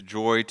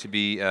Joy to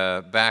be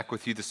back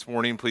with you this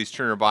morning. Please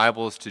turn your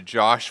Bibles to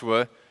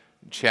Joshua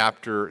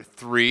chapter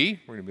 3.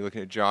 We're going to be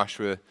looking at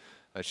Joshua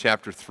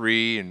chapter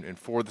 3 and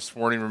 4 this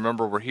morning.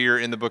 Remember, we're here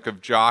in the book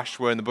of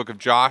Joshua. In the book of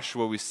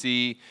Joshua, we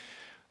see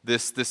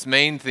this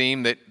main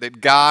theme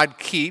that God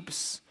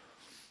keeps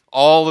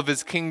all of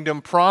his kingdom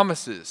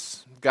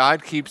promises.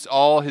 God keeps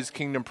all his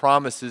kingdom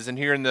promises. And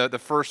here in the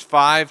first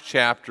 5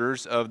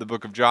 chapters of the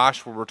book of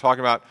Joshua, we're talking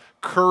about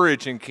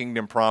courage and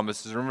kingdom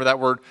promises. Remember, that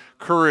word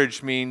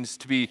courage means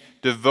to be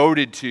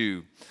devoted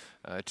to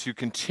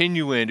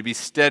continue in, to be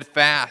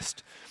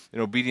steadfast in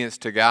obedience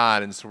to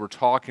God. And so we're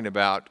talking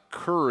about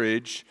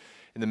courage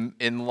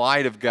in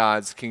light of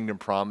God's kingdom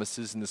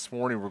promises. And this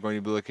morning we're going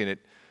to be looking at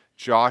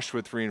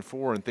Joshua 3 and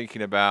 4 and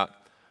thinking about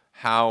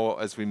how,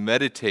 as we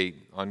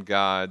meditate on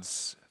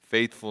God's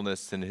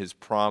faithfulness and his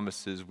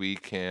promises, we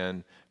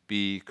can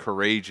be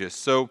courageous.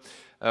 So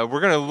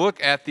we're going to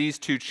look at these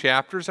 2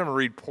 chapters. I'm going to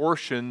read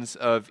portions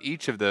of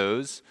each of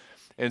those.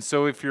 And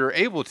so if you're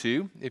able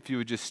to, if you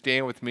would just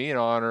stand with me in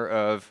honor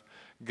of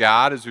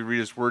God as we read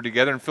his word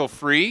together, and feel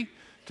free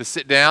to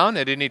sit down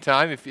at any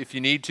time if you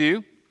need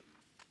to.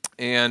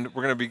 And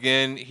we're going to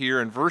begin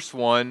here in verse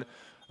 1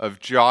 of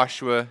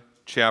Joshua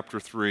chapter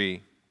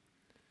 3.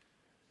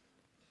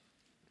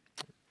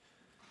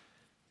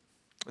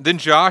 Then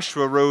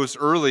Joshua rose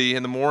early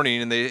in the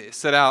morning, and they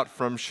set out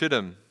from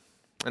Shittim.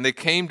 And they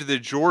came to the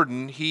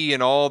Jordan, he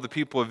and all the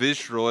people of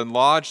Israel, and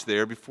lodged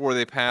there before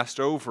they passed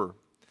over.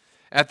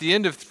 At the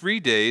end of 3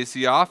 days,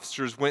 the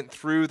officers went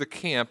through the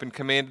camp and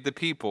commanded the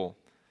people,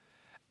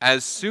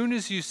 "As soon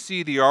as you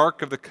see the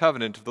ark of the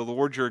covenant of the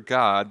Lord your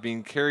God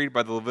being carried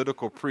by the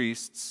Levitical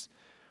priests,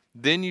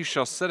 then you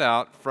shall set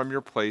out from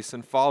your place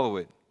and follow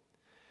it.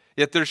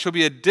 Yet there shall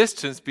be a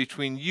distance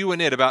between you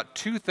and it, about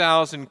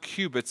 2,000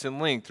 cubits in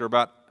length, or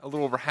about a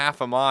little over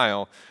half a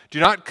mile. Do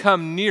not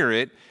come near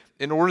it,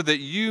 in order that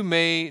you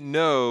may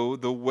know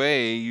the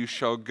way you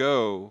shall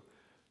go,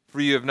 for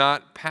you have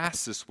not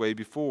passed this way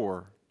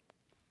before."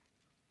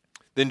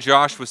 Then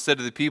Joshua said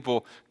to the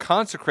people,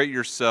 "Consecrate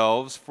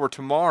yourselves, for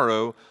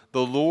tomorrow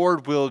the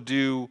Lord will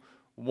do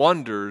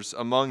wonders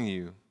among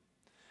you."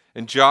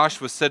 And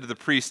Joshua said to the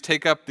priests,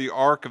 "Take up the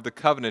ark of the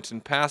covenant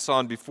and pass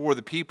on before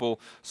the people."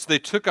 So they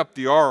took up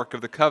the ark of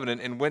the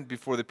covenant and went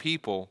before the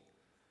people.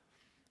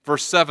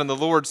 Verse 7, the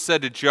Lord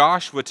said to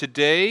Joshua,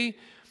 "Today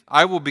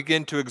I will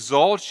begin to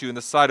exalt you in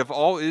the sight of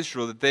all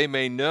Israel, that they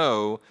may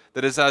know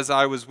that as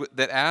I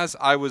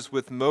was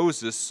with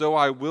Moses, so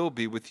I will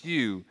be with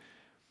you.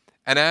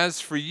 And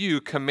as for you,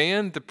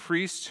 command the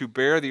priests who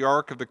bear the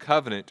ark of the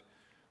covenant,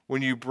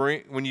 when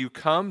you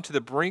come to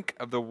the brink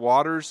of the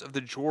waters of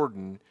the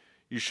Jordan,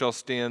 you shall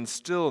stand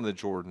still in the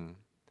Jordan."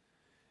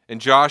 And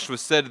Joshua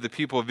said to the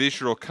people of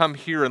Israel, "Come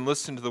here and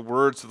listen to the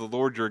words of the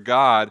Lord your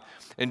God."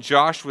 And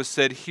Joshua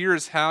said, "Here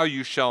is how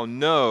you shall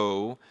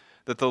know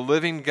that the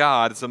living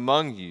God is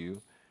among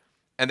you,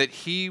 and that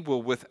he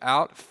will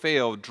without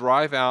fail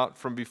drive out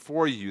from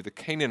before you the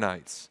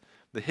Canaanites,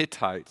 the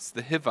Hittites,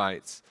 the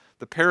Hivites,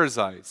 the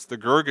Perizzites, the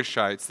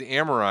Girgashites, the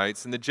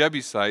Amorites, and the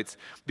Jebusites.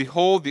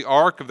 Behold, the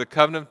ark of the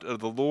covenant of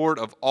the Lord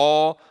of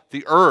all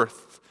the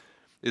earth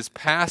is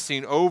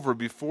passing over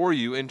before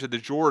you into the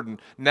Jordan.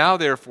 Now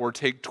therefore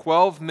take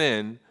 12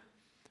 men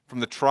from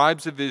the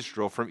tribes of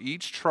Israel, from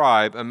each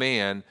tribe a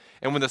man,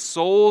 and when the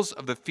soles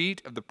of the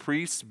feet of the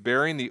priests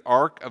bearing the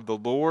ark of the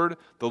Lord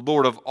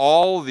of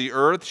all the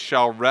earth,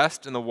 shall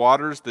rest in the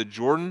waters of the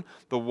Jordan,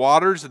 the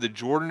waters of the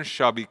Jordan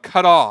shall be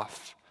cut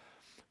off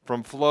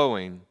from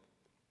flowing,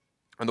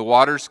 and the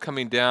waters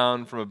coming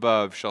down from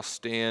above shall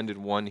stand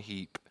in one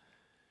heap."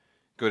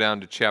 Go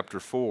down to chapter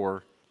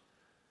 4.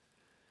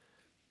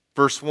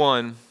 Verse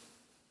 1,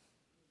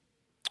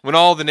 when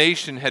all the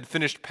nation had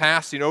finished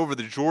passing over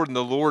the Jordan,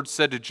 the Lord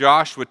said to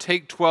Joshua,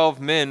 "Take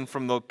 12 men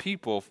from the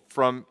people,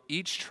 from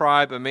each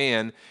tribe a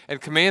man, and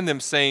command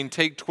them, saying,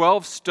 Take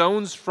 12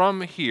 stones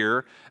from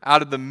here,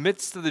 out of the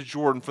midst of the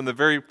Jordan, from the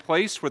very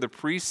place where the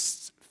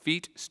priest's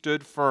feet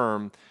stood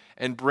firm,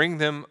 and bring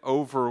them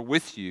over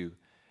with you,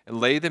 and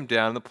lay them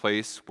down in the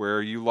place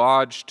where you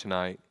lodge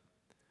tonight."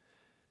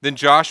 Then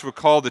Joshua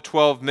called the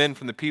 12 men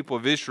from the people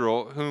of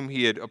Israel, whom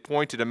he had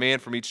appointed, a man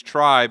from each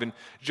tribe. And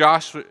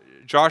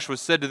Joshua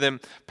said to them,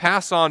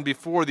 "Pass on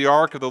before the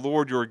ark of the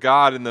Lord your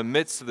God in the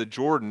midst of the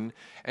Jordan,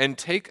 and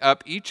take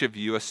up each of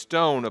you a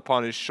stone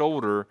upon his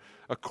shoulder,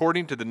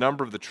 according to the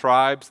number of the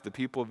tribes of the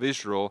people of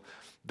Israel,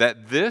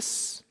 that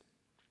this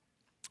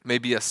may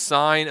be a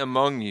sign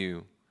among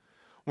you.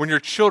 When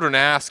your children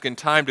ask in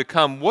time to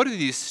come, 'What do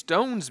these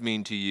stones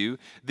mean to you?'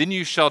 then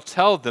you shall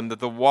tell them that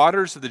the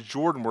waters of the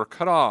Jordan were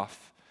cut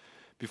off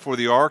before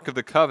the ark of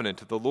the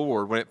covenant of the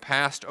Lord. When it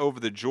passed over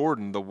the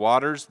Jordan, the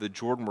waters of the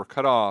Jordan were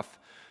cut off.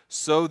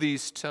 So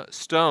these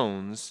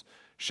stones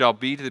shall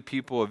be to the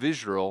people of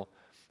Israel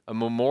a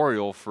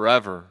memorial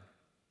forever."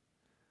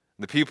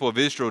 The people of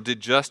Israel did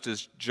just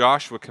as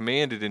Joshua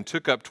commanded, and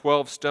took up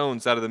 12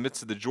 stones out of the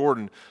midst of the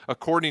Jordan,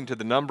 according to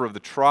the number of the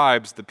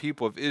tribes of the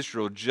people of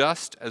Israel,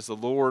 just as the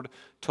Lord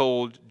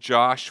told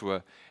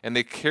Joshua. And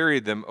they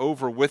carried them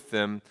over with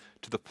them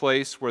to the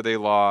place where they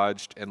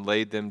lodged, and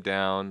laid them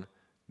down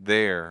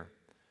there.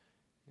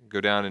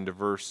 Go down into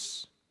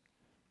verse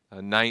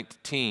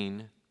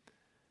 19,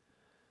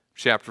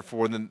 chapter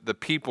 4. Then the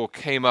people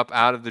came up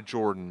out of the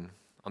Jordan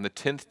on the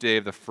 10th day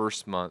of the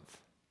first month,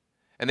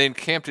 and they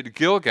encamped at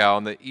Gilgal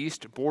on the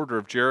east border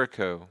of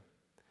Jericho.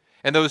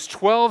 And those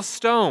 12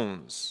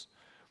 stones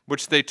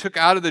which they took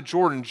out of the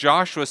Jordan,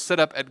 Joshua set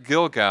up at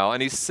Gilgal.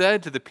 And he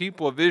said to the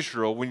people of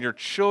Israel, when your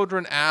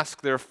children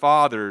ask their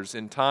fathers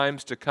in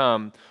times to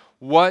come,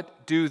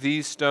 what do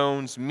these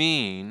stones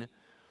mean?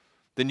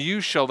 Then you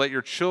shall let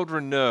your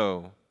children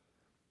know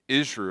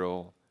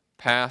Israel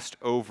passed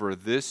over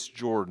this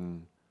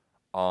Jordan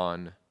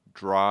on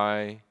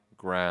dry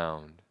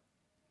ground.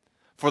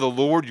 For the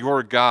Lord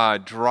your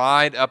God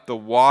dried up the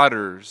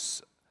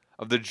waters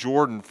of the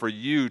Jordan for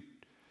you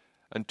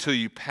until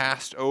you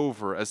passed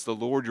over, as the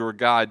Lord your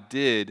God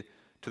did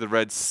to the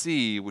Red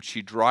Sea, which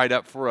he dried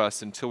up for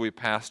us until we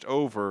passed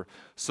over,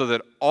 so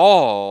that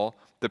all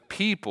the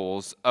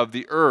peoples of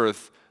the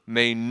earth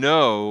may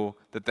know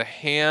that the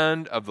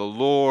hand of the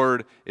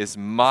Lord is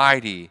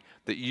mighty,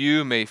 that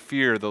you may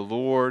fear the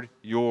Lord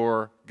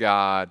your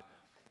God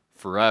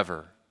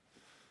forever.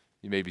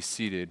 You may be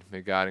seated.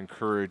 May God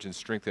encourage and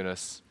strengthen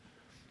us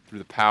through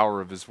the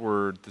power of his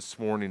word this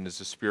morning as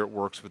the Spirit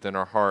works within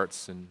our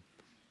hearts. And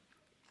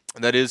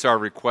that is our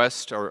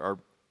request, our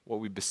what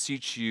we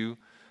beseech you,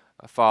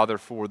 Father,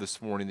 for this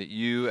morning, that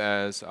you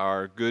as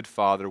our good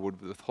Father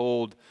would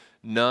withhold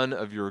none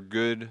of your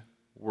good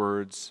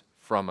words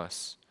from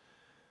us,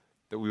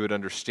 that we would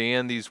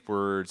understand these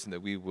words and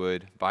that we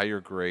would, by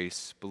your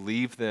grace,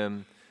 believe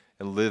them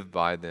and live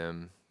by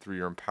them through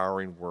your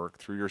empowering work,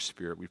 through your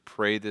Spirit. We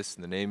pray this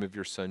in the name of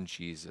your Son,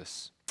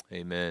 Jesus.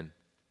 Amen.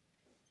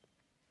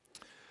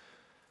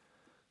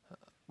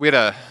 We had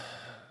a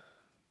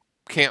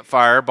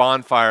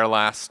bonfire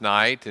last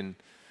night, and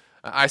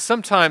I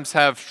sometimes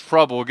have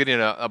trouble getting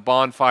a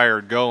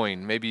bonfire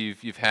going. Maybe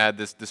you've had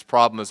this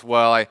problem as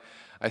well.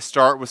 I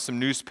start with some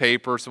old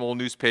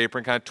newspaper,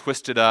 and kind of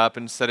twist it up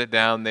and set it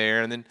down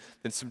there, and then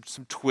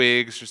some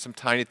twigs or some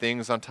tiny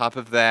things on top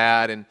of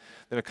that, and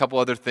then a couple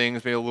other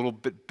things, maybe a little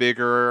bit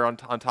bigger on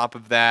top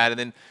of that, and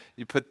then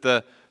you put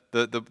the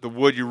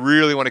wood you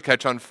really want to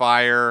catch on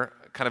fire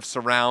kind of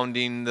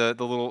surrounding the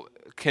little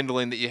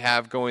kindling that you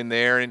have going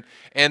there,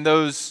 and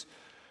those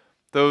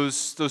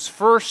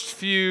first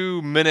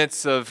few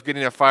minutes of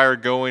getting a fire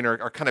going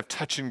are kind of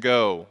touch and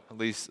go, at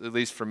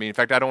least for me. In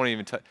fact, I don't want to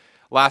even touch.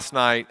 Last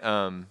night,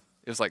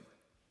 it was like,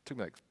 took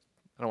me like,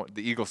 I don't want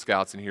the Eagle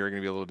Scouts in here are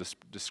going to be a little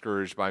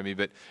discouraged by me,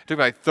 but it took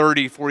me like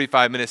 30,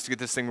 45 minutes to get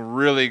this thing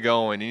really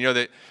going. And you know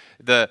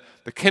that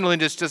the kindling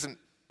just doesn't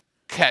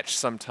catch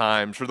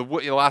sometimes. Or the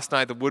wood, last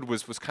night the wood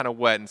was kind of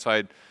wet, and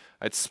so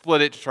I'd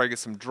split it to try to get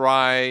some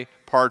dry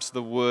parts of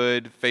the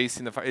wood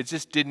facing the fire. It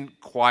just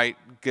didn't quite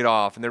get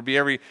off. And there'd be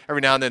every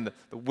now and then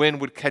the wind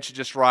would catch it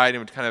just right and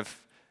would kind of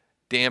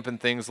dampen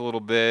things a little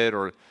bit,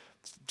 or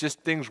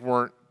just things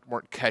weren't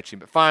catching.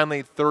 But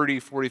finally, 30,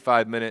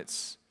 45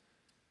 minutes,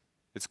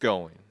 it's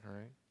going, all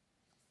right?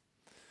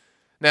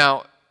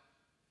 Now,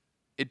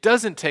 it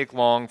doesn't take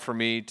long for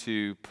me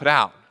to put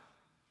out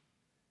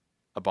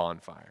a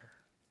bonfire.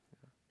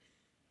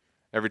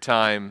 Every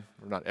time,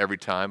 or not every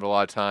time, but a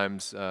lot of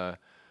times,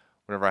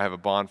 whenever I have a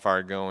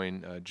bonfire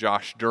going,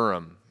 Josh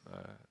Durham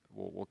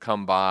will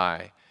come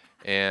by,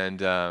 and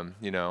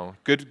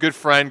good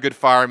friend, good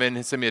fireman.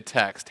 He sent me a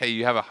text. Hey,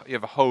 you have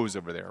a hose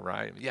over there,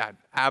 right? Yeah,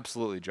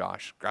 absolutely,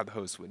 Josh. Grab the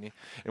hose, wouldn't you?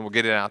 And we'll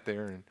get it out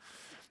there.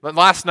 But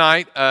last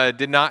night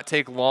did not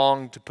take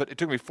long to put. It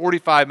took me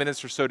 45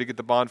 minutes or so to get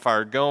the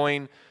bonfire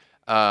going.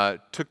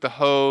 Took the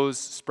hose,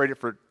 sprayed it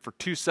for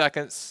 2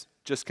 seconds.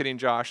 Just kidding,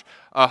 Josh.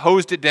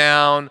 Hosed it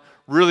down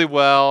really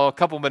well. A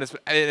couple minutes,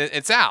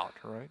 it's out,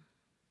 right?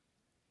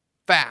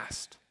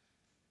 Fast.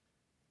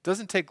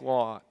 Doesn't take a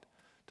lot.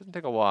 Doesn't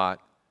take a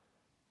lot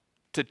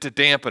to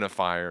dampen a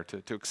fire,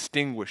 to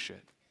extinguish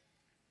it.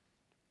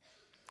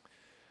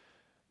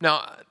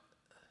 Now,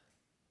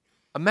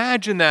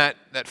 imagine that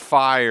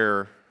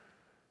fire,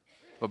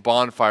 a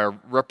bonfire,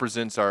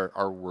 represents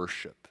our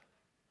worship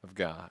of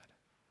God.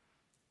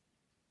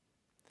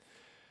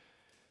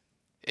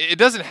 It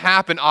doesn't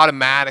happen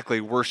automatically,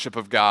 worship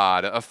of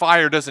God. A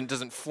fire doesn't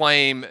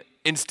flame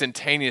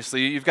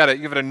instantaneously. You've got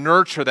to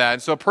nurture that.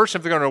 And so a person,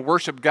 if they're going to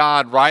worship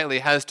God rightly,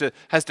 has to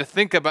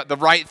think about the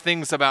right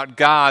things about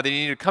God. They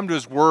need to come to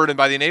his word, and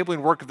by the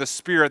enabling work of the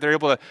Spirit, they're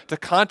able to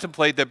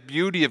contemplate the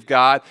beauty of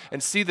God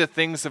and see the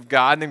things of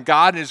God. And then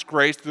God in his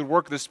grace, through the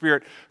work of the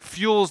Spirit,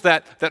 fuels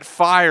that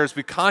fire as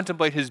we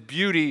contemplate his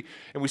beauty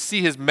and we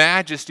see his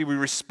majesty. We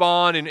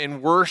respond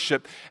in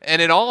worship.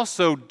 And it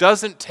also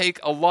doesn't take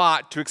a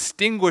lot to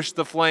extinguish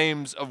the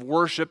flames of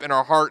worship in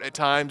our heart at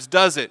times,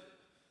 does it?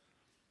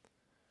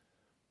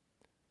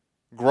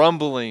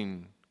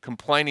 Grumbling,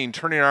 complaining,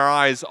 turning our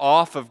eyes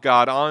off of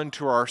God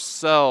onto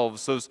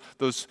ourselves,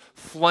 those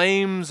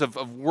flames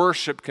of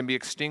worship can be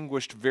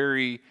extinguished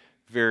very,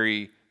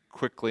 very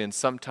quickly and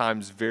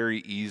sometimes very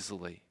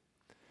easily.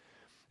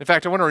 In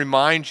fact, I want to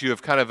remind you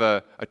of kind of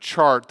a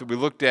chart that we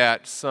looked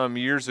at some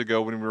years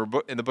ago when we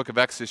were in the book of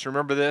Exodus.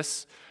 Remember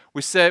this?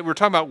 We were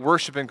talking about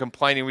worship and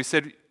complaining. We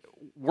said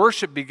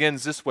worship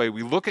begins this way.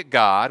 We look at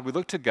God, we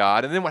look to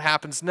God, and then what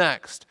happens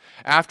next?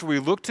 After we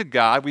look to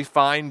God, we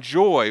find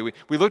joy.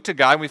 We look to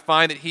God and we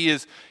find that He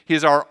is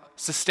our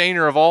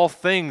sustainer of all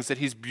things, that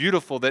He's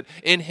beautiful, that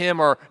in Him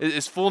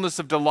is fullness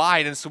of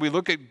delight. And so we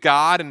look at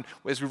God, and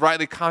as we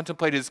rightly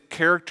contemplate His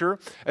character,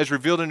 as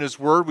revealed in His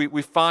Word,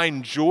 we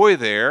find joy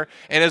there.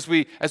 And as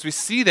we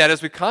see that,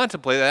 as we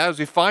contemplate that, as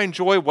we find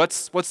joy,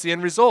 what's the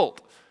end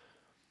result?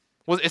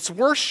 Well, it's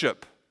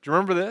worship. Do you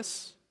remember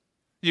this?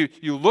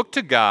 You look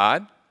to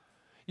God,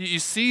 you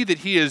see that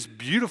He is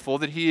beautiful,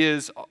 that He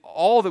is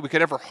all that we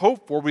could ever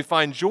hope for. We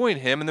find joy in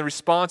Him, and the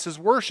response is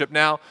worship.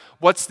 Now,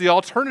 what's the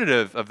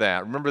alternative of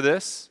that? Remember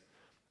this?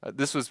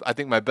 This was, I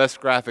think, my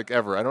best graphic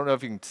ever. I don't know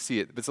if you can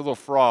see it. It's a little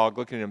frog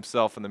looking at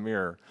himself in the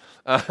mirror.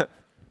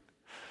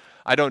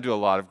 I don't do a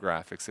lot of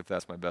graphics, if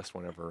that's my best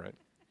one ever, right?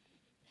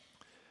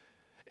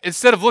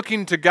 Instead of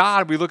looking to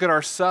God, we look at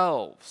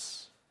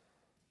ourselves.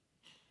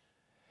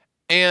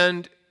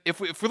 And if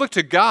we look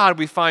to God,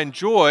 we find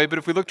joy, but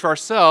if we look to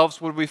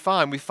ourselves, what do we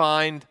find? We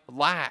find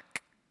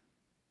lack.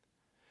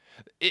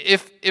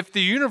 If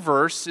the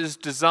universe is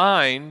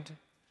designed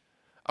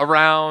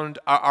around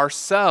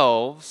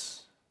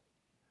ourselves,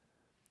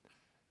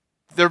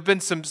 there have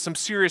been some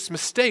serious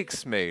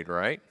mistakes made,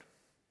 right?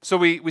 So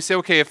we say,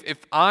 okay,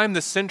 if I'm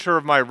the center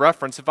of my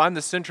reference, if I'm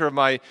the center of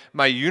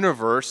my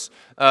universe,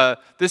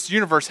 this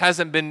universe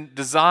hasn't been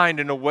designed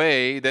in a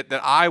way that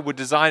I would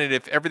design it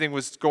if everything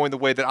was going the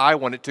way that I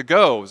want it to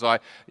go. So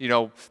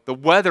the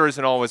weather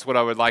isn't always what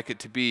I would like it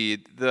to be.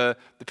 The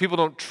people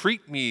don't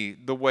treat me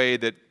the way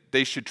that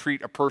they should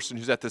treat a person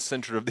who's at the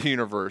center of the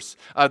universe.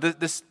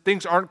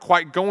 Things aren't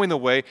quite going the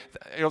way.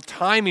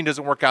 Timing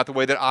doesn't work out the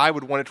way that I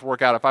would want it to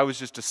work out if I was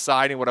just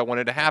deciding what I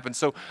wanted to happen.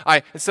 So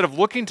instead of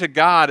looking to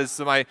God as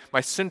my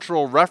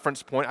central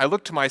reference point, I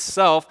look to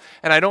myself,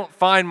 and I don't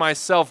find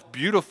myself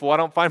beautiful. I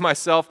don't find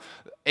myself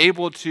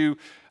able to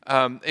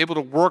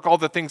work all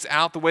the things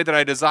out the way that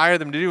I desire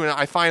them to do, and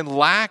I find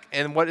lack.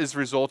 And what is the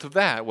result of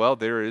that? Well,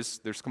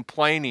 there's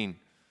complaining,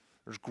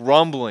 there's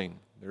grumbling,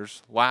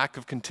 there's lack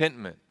of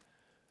contentment.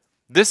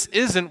 This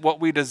isn't what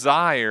we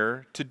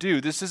desire to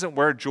do. This isn't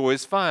where joy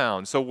is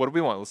found. So what do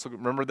we want? Let's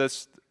remember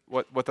this,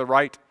 what the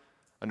right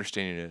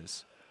understanding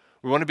is.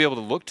 We want to be able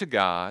to look to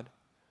God.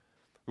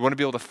 We want to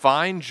be able to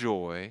find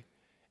joy.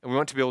 And we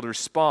want to be able to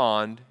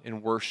respond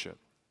in worship.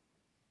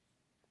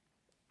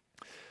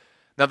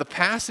 Now, the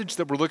passage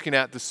that we're looking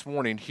at this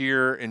morning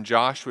here in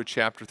Joshua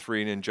chapter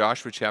 3 and in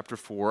Joshua chapter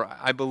 4,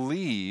 I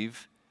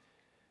believe,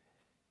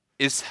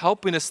 is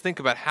helping us think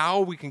about how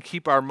we can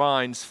keep our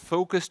minds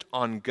focused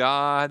on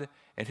God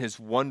and His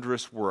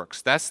wondrous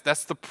works. That's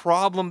the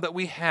problem that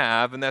we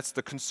have, and that's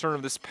the concern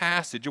of this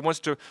passage. It wants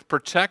to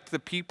protect the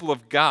people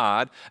of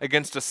God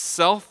against a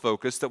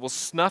self-focus that will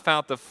snuff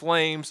out the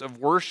flames of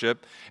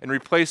worship and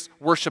replace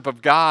worship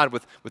of God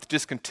with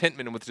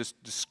discontentment and with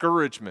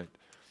discouragement,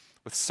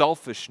 with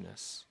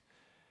selfishness.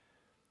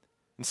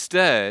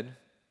 Instead,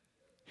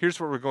 here's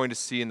what we're going to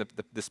see in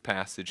this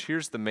passage.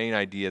 Here's the main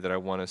idea that I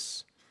want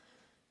us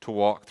to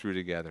walk through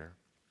together.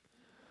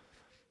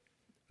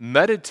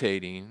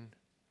 Meditating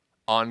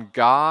on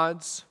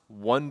God's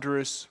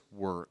wondrous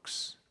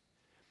works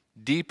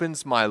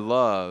deepens my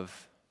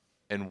love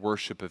and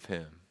worship of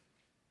Him.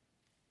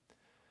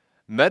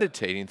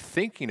 Meditating,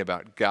 thinking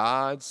about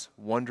God's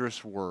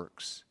wondrous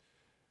works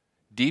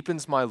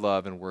deepens my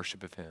love and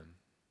worship of Him.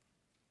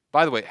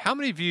 By the way, how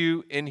many of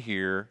you in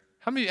here,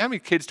 how many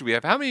kids do we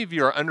have? How many of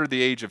you are under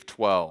the age of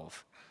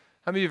 12?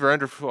 How many of you are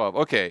under 12?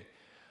 Okay.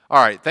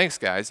 All right, thanks,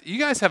 guys. You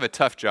guys have a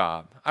tough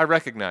job. I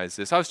recognize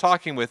this. I was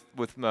talking with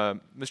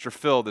Mr.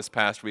 Phil this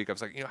past week. I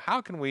was like, how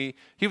can we?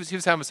 He was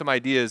having some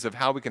ideas of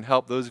how we can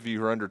help those of you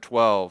who are under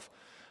 12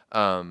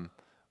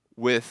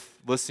 with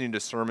listening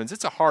to sermons.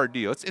 It's a hard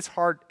deal. It's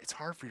hard. It's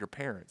hard for your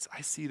parents. I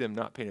see them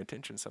not paying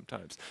attention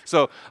sometimes.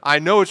 So I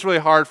know it's really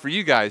hard for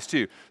you guys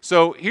too.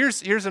 So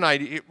here's an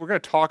idea. We're going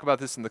to talk about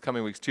this in the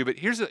coming weeks too. But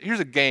here's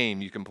a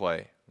game you can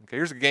play. Okay,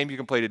 here's a game you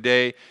can play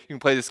today. You can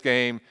play this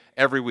game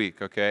every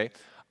week. Okay.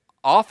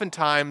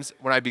 Oftentimes,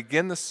 when I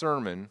begin the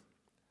sermon,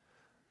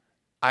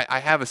 I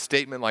have a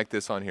statement like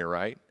this on here,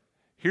 right?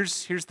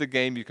 Here's the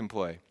game you can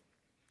play.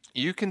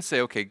 You can say,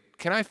 okay,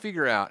 can I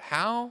figure out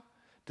how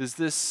does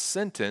this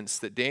sentence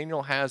that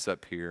Daniel has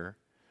up here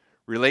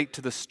relate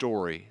to the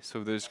story?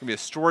 So there's going to be a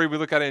story we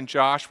look at in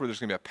Joshua. There's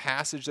going to be a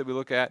passage that we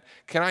look at.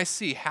 Can I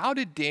see how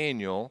did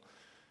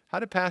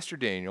Pastor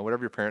Daniel,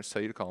 whatever your parents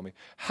tell you to call me,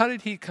 how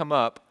did he come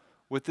up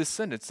with this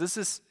sentence?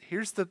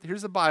 Here's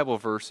the Bible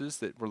verses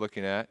that we're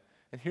looking at.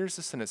 And here's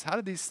the sentence. How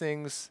do these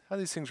things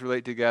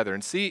relate together?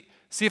 And see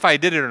if I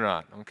did it or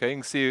not. Okay, you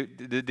can see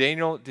did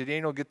Daniel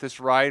get this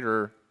right,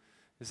 or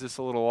is this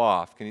a little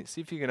off? Can you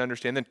see if you can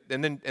understand?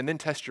 And then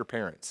test your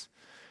parents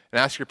and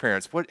ask your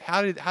parents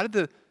how did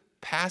the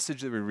passage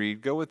that we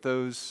read go with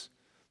those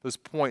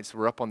points that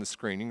were up on the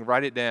screen? You can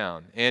write it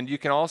down, and you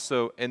can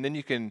also then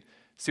you can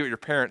see what your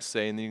parents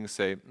say, and then you can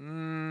say,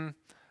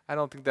 I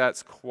don't think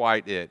that's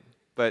quite it,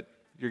 but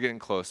you're getting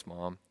close,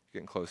 Mom.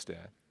 You're getting close,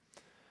 Dad.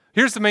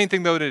 Here's the main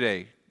thing, though,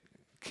 today,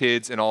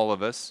 kids and all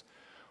of us.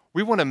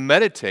 We want to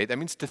meditate. That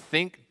means to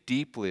think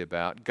deeply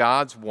about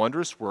God's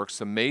wondrous works,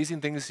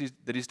 amazing things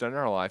that He's done in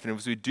our life. And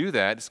as we do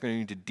that, it's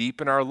going to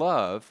deepen our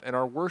love and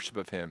our worship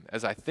of Him.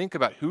 As I think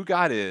about who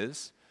God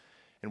is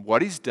and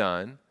what He's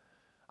done,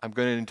 I'm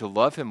going to need to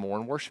love Him more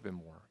and worship Him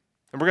more.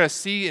 And we're going to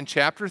see in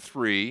chapter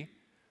 3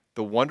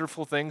 the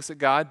wonderful things that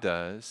God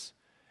does.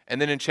 And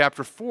then in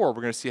chapter 4,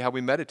 we're going to see how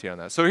we meditate on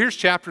that. So here's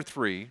chapter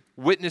 3,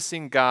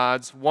 witnessing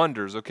God's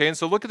wonders, okay? And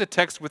so look at the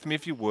text with me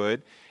if you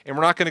would. And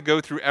we're not going to go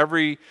through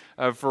every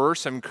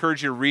verse. I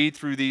encourage you to read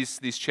through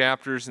these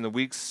chapters in the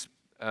weeks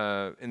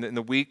in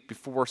the week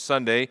before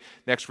Sunday.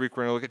 Next week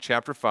we're going to look at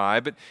chapter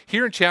 5. But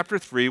here in chapter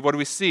 3, what do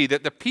we see?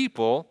 That the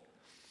people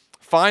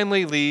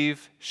finally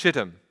leave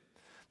Shittim.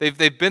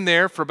 They've been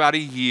there for about a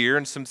year,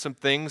 and some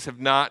things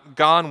have not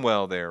gone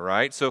well there,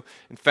 right? So,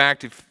 in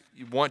fact, if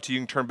you want to, you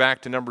can turn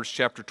back to Numbers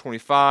chapter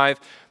 25.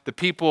 The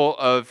people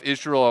of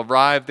Israel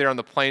arrived there on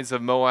the plains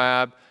of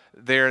Moab,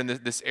 there in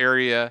this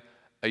area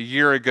a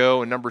year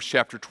ago in Numbers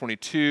chapter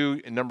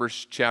 22. In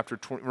Numbers chapter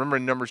 20, remember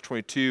in Numbers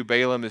 22,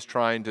 Balaam is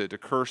trying to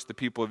curse the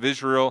people of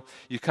Israel.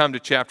 You come to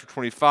chapter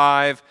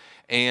 25,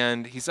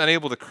 and he's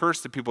unable to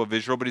curse the people of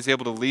Israel, but he's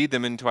able to lead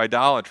them into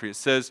idolatry. It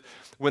says,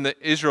 when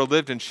Israel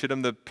lived in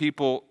Shittim, the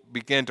people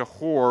began to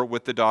whore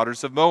with the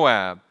daughters of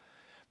Moab.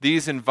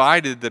 These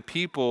invited the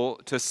people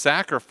to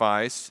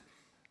sacrifice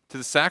to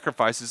the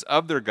sacrifices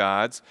of their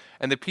gods,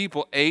 and the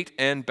people ate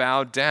and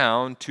bowed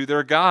down to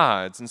their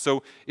gods. And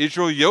so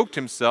Israel yoked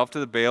himself to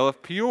the Baal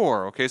of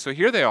Peor. Okay, so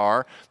here they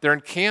are. They're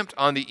encamped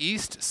on the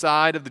east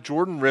side of the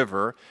Jordan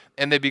River,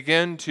 and they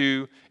begin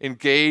to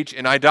engage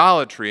in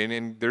idolatry.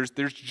 And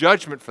there's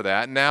judgment for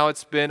that. Now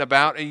it's been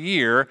about a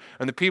year,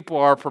 and the people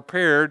are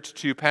prepared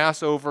to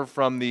pass over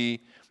from the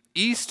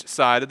east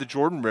side of the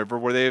Jordan River,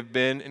 where they have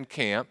been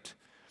encamped,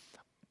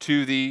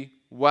 to the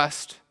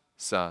west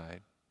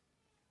side,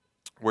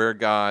 where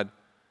God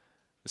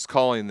is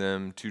calling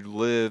them to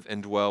live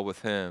and dwell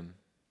with Him.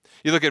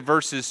 You look at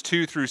verses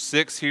 2 through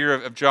 6 here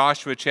of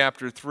Joshua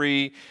chapter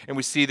 3, and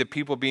we see the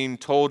people being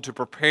told to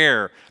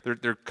prepare.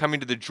 They're coming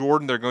to the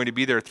Jordan. They're going to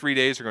be there 3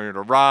 days. They're going to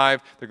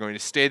arrive. They're going to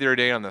stay there a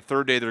day. On the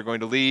third day, they're going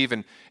to leave.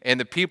 And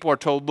the people are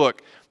told,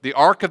 look, the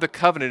Ark of the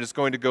Covenant is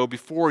going to go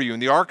before you.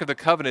 And the Ark of the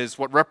Covenant is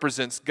what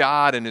represents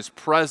God and His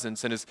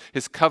presence and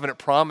His covenant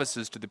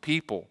promises to the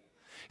people.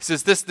 He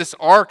says this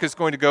ark is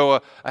going to go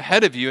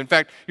ahead of you. In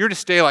fact, you're to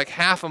stay like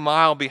half a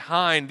mile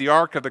behind the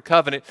Ark of the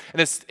Covenant. And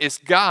it's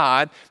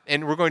God,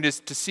 and we're going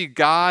to see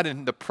God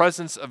and the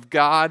presence of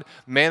God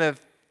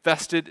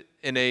manifested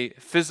in a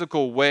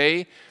physical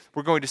way.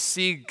 We're going to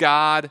see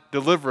God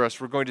deliver us.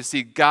 We're going to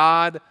see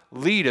God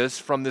lead us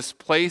from this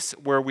place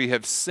where we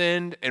have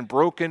sinned and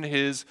broken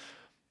His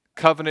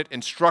covenant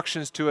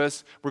instructions to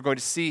us. We're going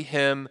to see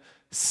Him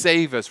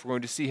save us. We're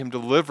going to see Him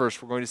deliver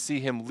us. We're going to see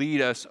Him lead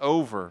us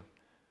over.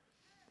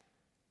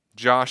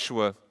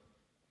 Joshua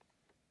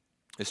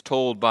is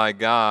told by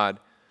God,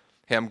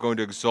 hey, I'm going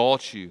to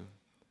exalt you.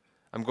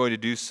 I'm going to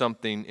do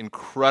something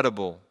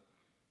incredible.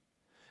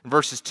 In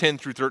verses 10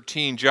 through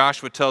 13,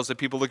 Joshua tells the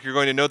people, look, you're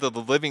going to know that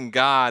the living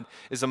God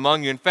is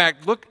among you. In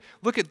fact, look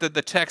at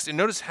the text and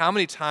notice how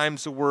many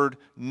times the word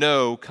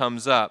know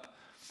comes up.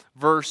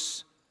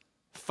 Verse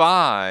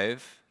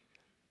 5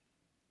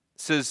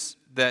 says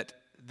that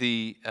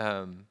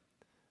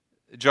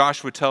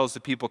Joshua tells the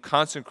people,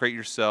 consecrate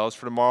yourselves,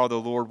 for tomorrow the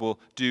Lord will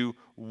do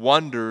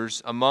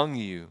wonders among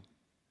you.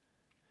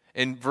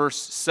 In verse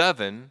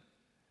 7,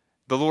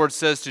 the Lord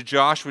says to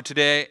Joshua,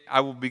 today I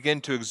will begin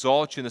to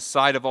exalt you in the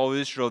sight of all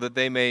Israel, that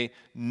they may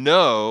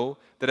know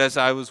that as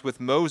I was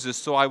with Moses,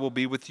 so I will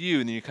be with you.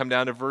 And then you come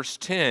down to verse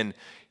 10.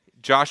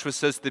 Joshua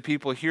says to the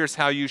people, here's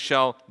how you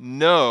shall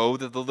know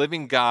that the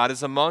living God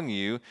is among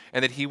you,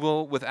 and that He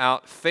will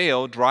without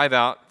fail drive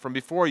out from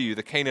before you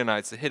the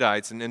Canaanites, the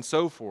Hittites, and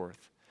so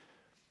forth.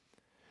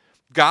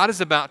 God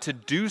is about to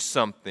do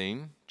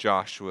something,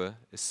 Joshua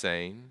is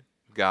saying,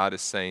 God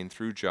is saying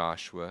through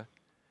Joshua,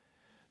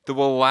 that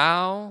will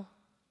allow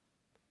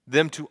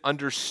them to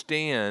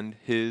understand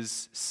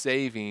His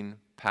saving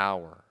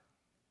power.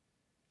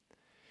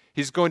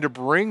 He's going to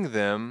bring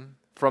them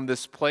from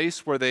this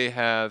place where they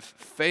have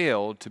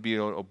failed to be in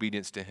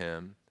obedience to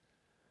Him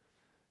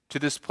to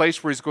this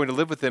place where He's going to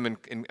live with them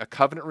in a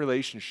covenant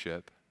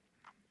relationship.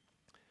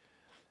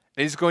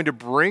 And He's going to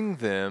bring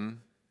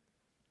them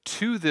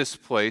to this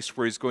place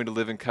where He's going to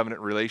live in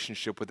covenant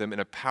relationship with them in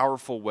a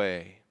powerful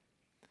way.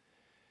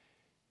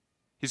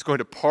 He's going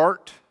to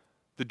part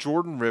the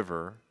Jordan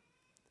River,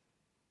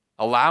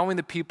 allowing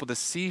the people to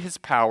see His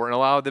power and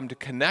allow them to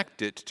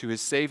connect it to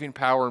His saving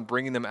power and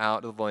bringing them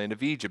out of the land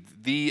of Egypt.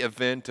 The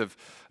event of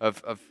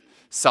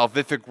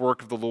salvific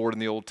work of the Lord in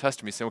the Old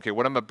Testament. He's saying, okay,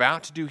 what I'm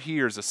about to do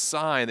here is a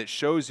sign that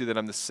shows you that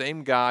I'm the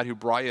same God who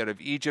brought you out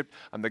of Egypt.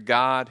 I'm the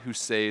God who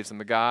saves. I'm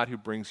the God who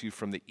brings you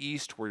from the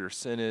east where your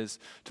sin is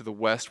to the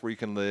west where you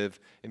can live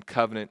in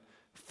covenant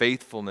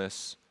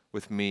faithfulness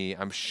with me.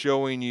 I'm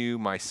showing you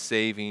my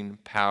saving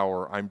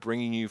power. I'm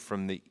bringing you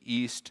from the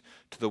east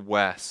to the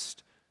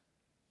west.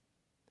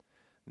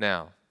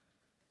 Now,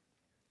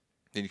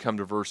 then you come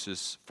to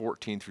verses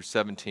 14 through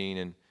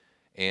 17,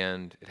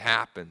 And it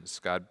happens.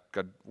 God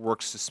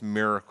works this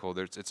miracle.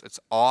 It's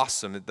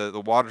awesome. The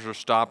waters are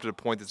stopped at a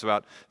point that's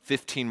about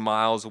 15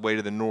 miles away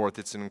to the north.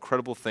 It's an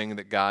incredible thing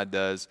that God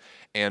does,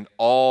 and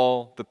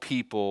all the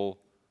people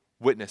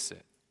witness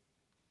it.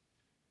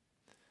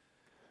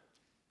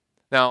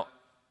 Now,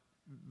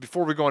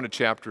 before we go into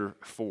chapter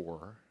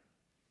 4,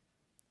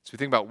 as we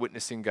think about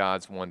witnessing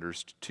God's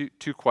wonders,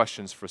 two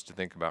questions for us to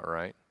think about,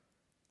 right?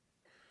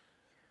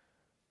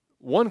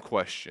 One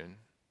question: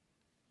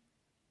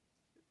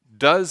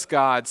 does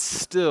God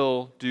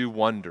still do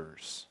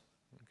wonders?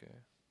 Okay.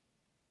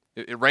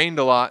 It rained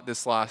a lot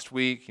this last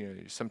week.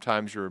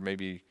 Sometimes you're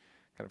maybe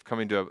kind of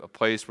coming to a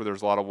place where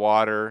there's a lot of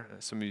water.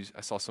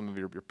 I saw some of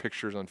your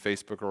pictures on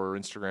Facebook or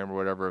Instagram or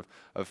whatever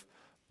of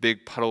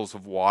big puddles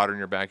of water in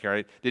your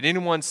backyard. Did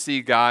anyone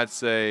see God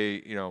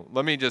say,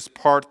 let me just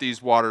part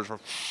these waters?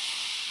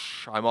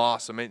 I'm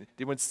awesome. Did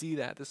anyone see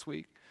that this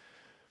week?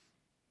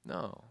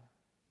 No.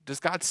 Does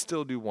God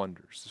still do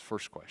wonders? Is the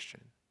first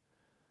question.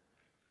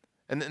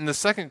 And then the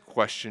second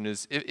question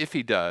is, if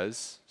he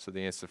does, so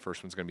the answer to the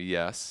first one's going to be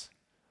yes,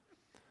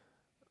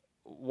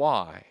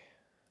 why?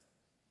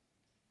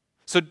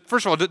 So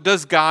first of all,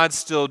 does God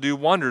still do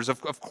wonders?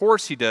 Of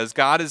course he does.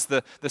 God is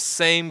the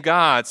same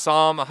God.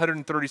 Psalm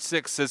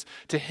 136 says,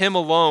 "To him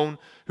alone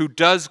who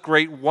does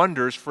great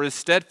wonders, for his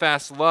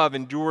steadfast love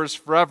endures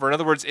forever." In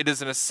other words, it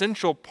is an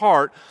essential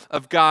part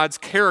of God's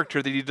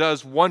character that he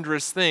does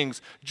wondrous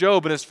things.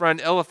 Job and his friend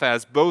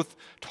Eliphaz both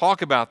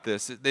talk about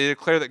this. They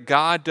declare that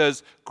God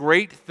does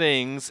great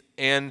things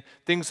and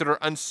things that are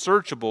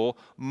unsearchable,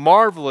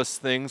 marvelous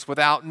things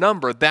without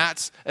number.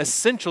 That's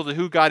essential to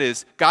who God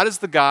is. God is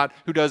the God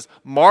who does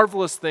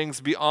marvelous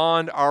things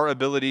beyond our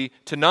ability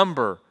to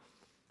number.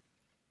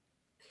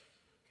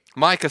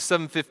 Micah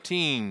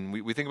 7:15,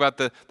 we think about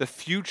the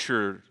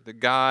future that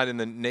God and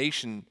the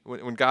nation,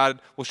 when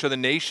God will show the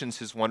nations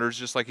his wonders,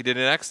 just like he did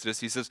in Exodus.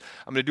 He says,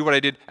 I'm going to do what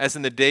I did as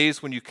in the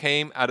days when you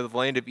came out of the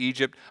land of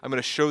Egypt. I'm going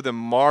to show them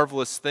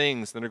marvelous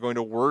things that are going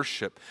to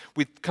worship.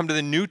 We come to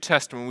the New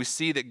Testament, we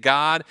see that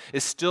God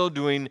is still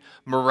doing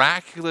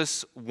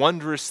miraculous,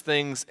 wondrous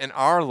things in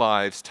our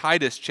lives.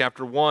 Titus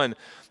chapter 1,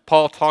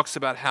 Paul talks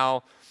about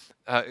how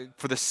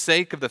for the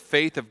sake of the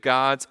faith of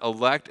God's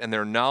elect and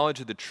their knowledge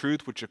of the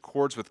truth which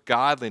accords with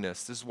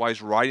godliness. This is why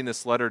he's writing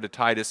this letter to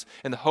Titus,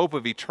 in the hope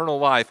of eternal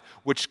life,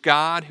 which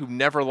God, who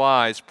never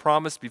lies,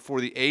 promised before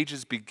the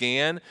ages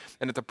began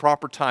and at the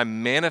proper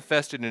time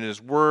manifested in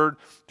his word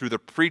through the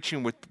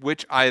preaching with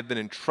which I have been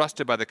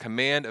entrusted by the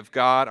command of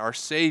God our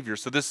Savior.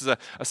 So this is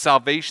a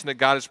salvation that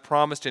God has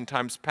promised in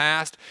times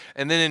past.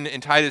 And then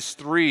in Titus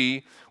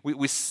 3,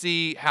 we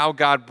see how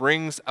God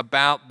brings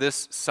about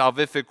this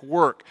salvific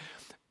work.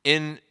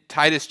 In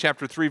Titus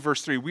chapter 3,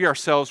 verse 3, we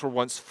ourselves were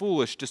once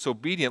foolish,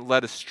 disobedient,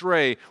 led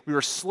astray. We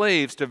were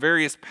slaves to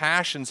various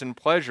passions and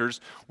pleasures.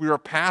 We were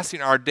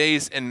passing our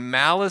days in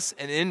malice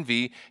and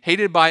envy,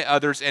 hated by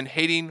others and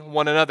hating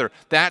one another.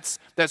 That's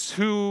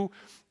who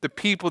the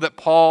people that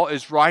Paul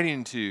is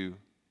writing to.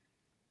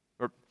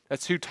 Or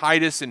that's who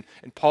Titus and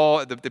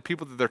Paul, the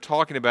people that they're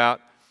talking about,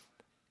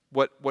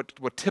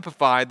 what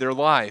typified their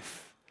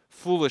life.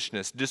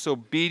 Foolishness,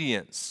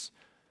 disobedience,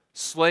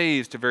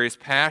 slaves to various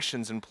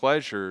passions and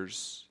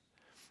pleasures.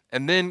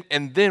 And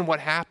then what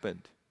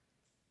happened?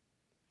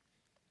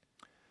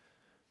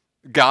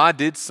 God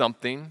did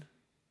something,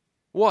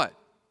 what?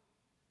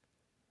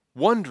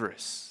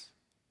 Wondrous,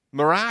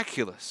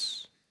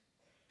 miraculous,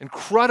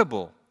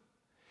 incredible.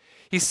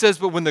 He says,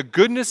 but when the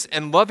goodness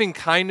and loving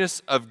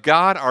kindness of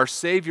God our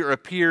Savior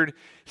appeared,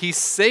 he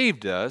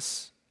saved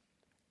us,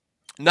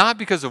 not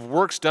because of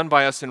works done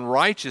by us in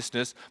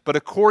righteousness, but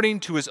according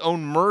to his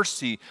own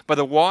mercy, by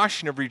the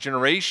washing of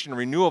regeneration and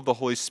renewal of the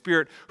Holy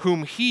Spirit,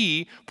 whom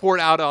he poured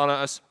out on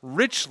us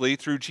richly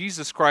through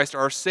Jesus Christ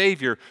our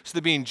Savior, so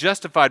that being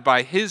justified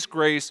by his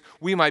grace,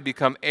 we might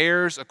become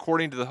heirs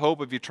according to the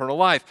hope of eternal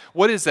life.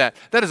 What is that?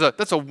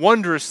 That's a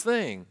wondrous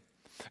thing.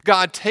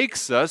 God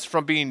takes us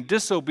from being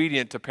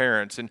disobedient to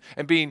parents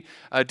and being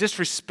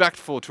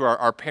disrespectful to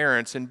our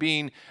parents and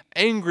being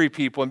angry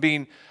people and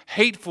being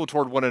hateful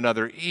toward one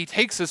another. He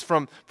takes us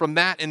from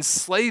that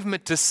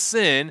enslavement to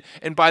sin,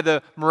 and by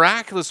the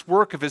miraculous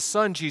work of his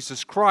Son,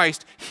 Jesus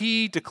Christ,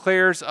 he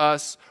declares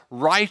us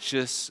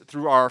righteous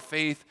through our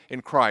faith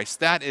in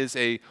Christ. That is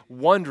a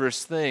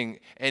wondrous thing,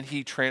 and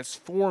he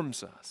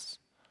transforms us.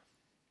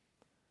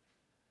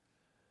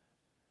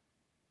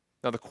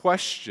 Now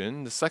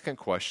the second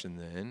question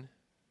then,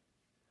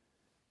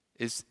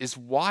 is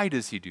why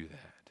does he do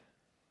that?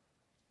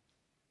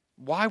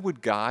 Why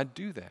would God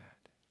do that?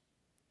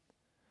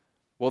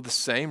 Well, the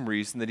same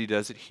reason that he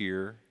does it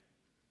here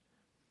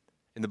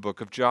in the book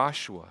of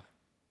Joshua.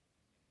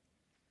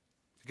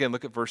 Again,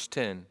 look at verse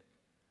 10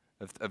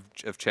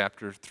 of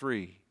chapter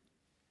 3.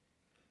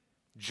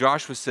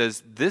 Joshua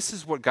says, this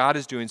is what God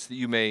is doing so that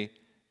you may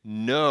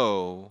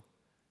know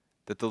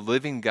that the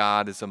living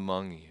God is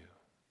among you.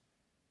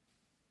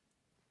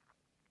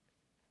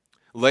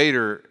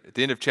 Later, at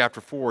the end of chapter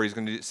 4, he's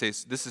going to say,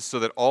 this is so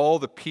that all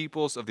the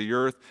peoples of the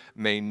earth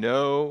may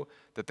know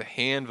that the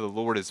hand of the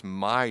Lord is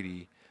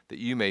mighty, that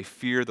you may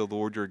fear the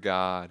Lord your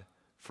God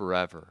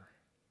forever.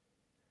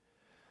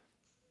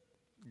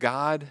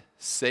 God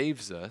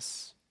saves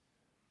us,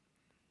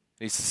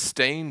 He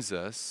sustains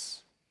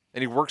us,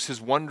 and He works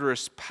His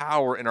wondrous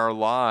power in our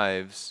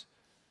lives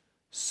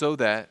so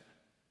that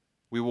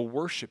we will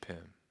worship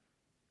Him.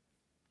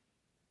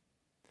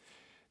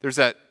 There's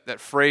that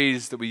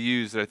phrase that we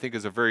use that I think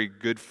is a very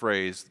good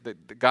phrase,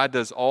 that God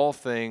does all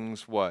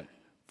things, what?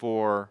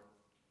 For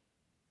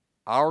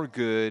our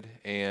good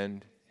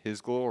and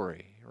His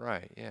glory.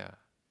 Right, yeah.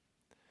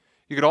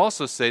 You could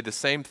also say the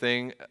same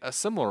thing a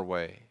similar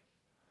way.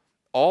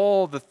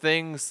 All the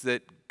things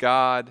that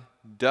God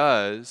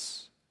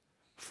does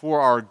for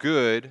our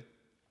good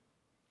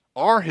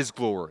are His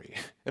glory.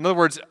 In other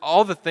words,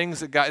 all the things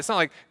that God, it's not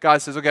like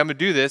God says, okay, I'm going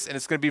to do this, and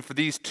it's going to be for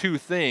these two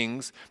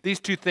things. These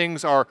two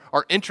things are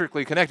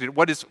intricately connected.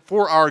 What is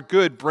for our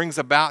good brings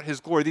about His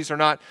glory. These are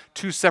not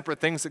two separate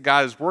things that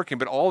God is working,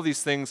 but all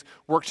these things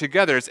work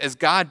together. As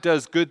God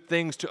does good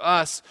things to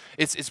us,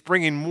 it's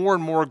bringing more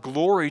and more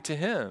glory to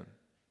Him.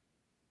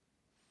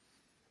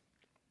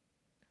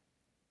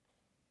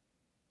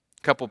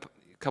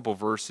 Couple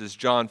verses,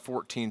 John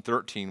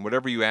 14:13.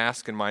 Whatever you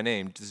ask in my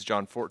name, this is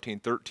John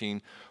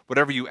 14:13.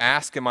 Whatever you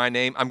ask in my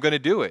name, I'm going to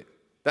do it.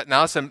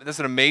 That's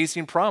an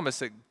amazing promise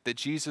that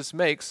Jesus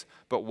makes.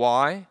 But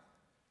why?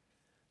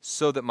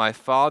 So that my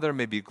Father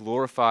may be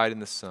glorified in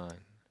the Son.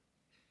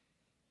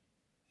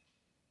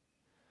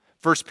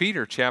 1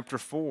 Peter chapter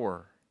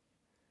 4.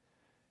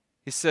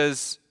 He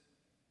says,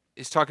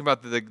 he's talking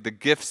about the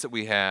gifts that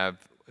we have.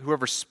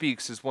 Whoever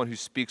speaks is one who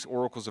speaks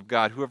oracles of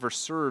God. Whoever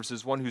serves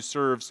is one who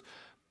serves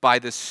by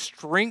the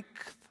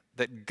strength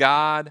that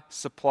God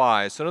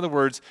supplies. So in other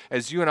words,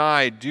 as you and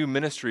I do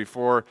ministry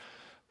for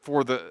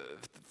the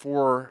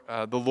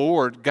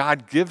Lord,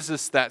 God gives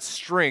us that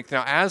strength.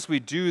 Now, as we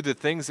do the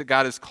things that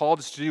God has called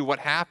us to do, what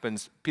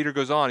happens? Peter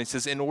goes on, he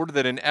says, in order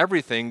that in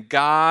everything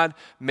God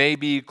may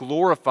be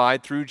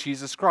glorified through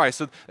Jesus Christ.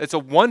 So it's a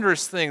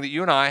wondrous thing that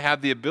you and I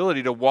have the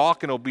ability to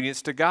walk in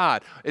obedience to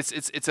God.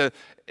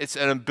 It's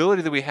an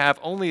ability that we have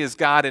only as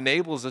God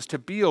enables us to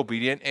be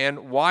obedient.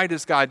 And why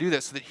does God do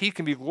that? So that He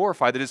can be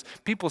glorified. That as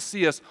people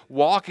see us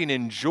walking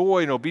in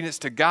joy and obedience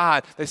to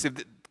God, they say,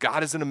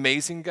 God is an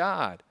amazing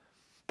God.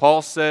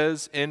 Paul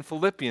says in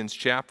Philippians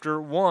chapter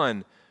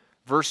 1,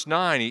 verse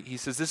 9, he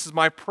says, this is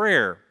my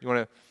prayer. You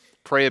want to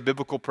pray a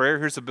biblical prayer?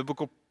 Here's a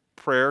biblical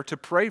prayer to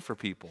pray for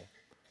people.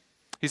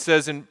 He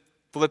says in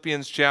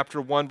Philippians chapter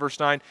 1, verse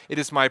 9, it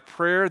is my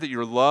prayer that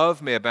your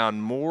love may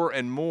abound more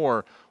and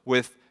more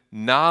with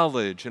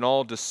knowledge and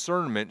all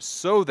discernment,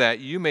 so that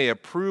you may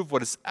approve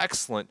what is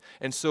excellent,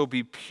 and so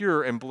be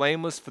pure and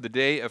blameless for the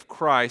day of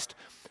Christ,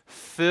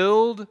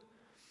 filled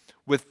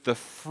with the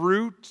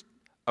fruit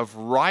of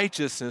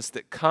righteousness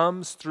that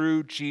comes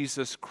through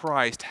Jesus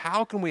Christ.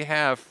 How can we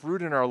have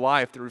fruit in our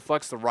life that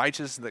reflects the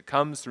righteousness that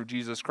comes through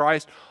Jesus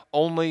Christ?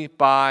 Only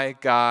by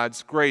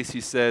God's grace.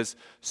 He says,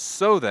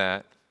 so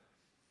that,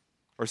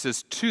 or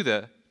says to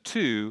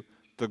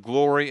the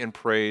glory and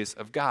praise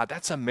of God.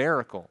 That's a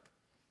miracle.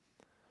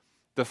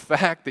 The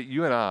fact that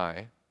you and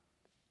I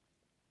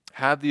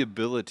have the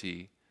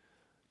ability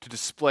to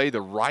display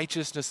the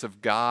righteousness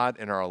of God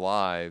in our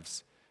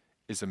lives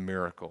is a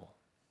miracle.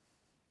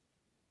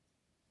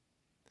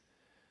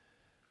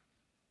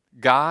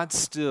 God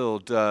still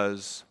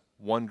does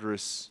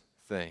wondrous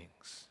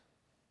things.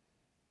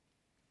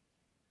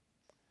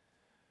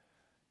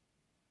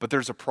 But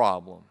there's a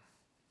problem.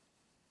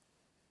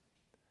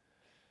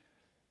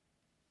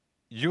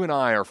 You and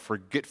I are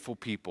forgetful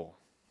people.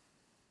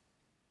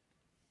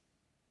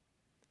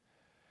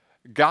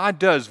 God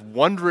does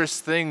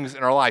wondrous things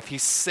in our life. He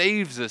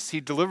saves us.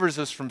 He delivers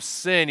us from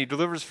sin. He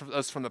delivers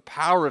us from the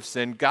power of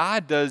sin.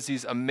 God does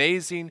these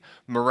amazing,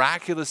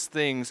 miraculous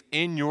things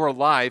in your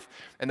life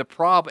and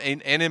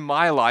in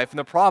my life. And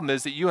the problem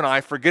is that you and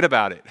I forget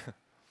about it.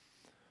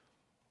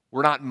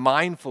 We're not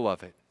mindful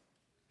of it.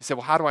 You say,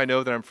 well, how do I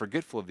know that I'm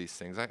forgetful of these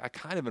things? I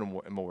kind of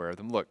am aware of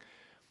them. Look,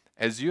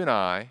 as you and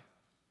I,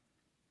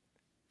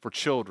 for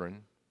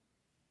children,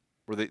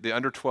 we're the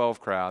under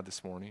 12 crowd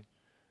this morning.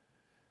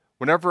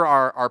 Whenever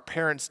our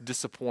parents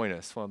disappoint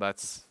us, well,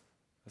 that's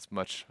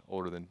much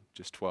older than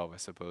just 12, I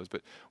suppose,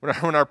 but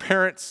when our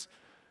parents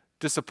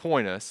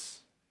disappoint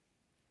us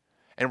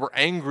and we're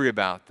angry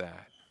about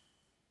that,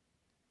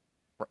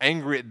 we're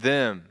angry at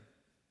them,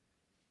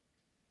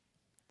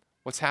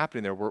 what's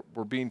happening there?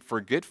 We're being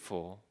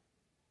forgetful.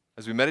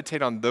 As we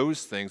meditate on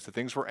those things, the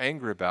things we're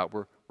angry about,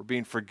 we're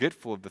being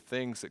forgetful of the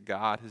things that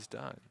God has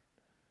done.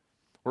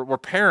 We're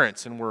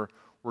parents and we're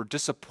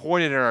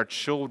disappointed in our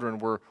children.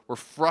 We're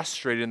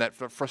frustrated, and that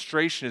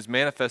frustration is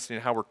manifesting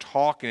in how we're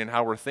talking and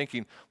how we're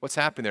thinking. What's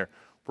happening there?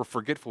 We're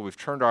forgetful. We've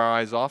turned our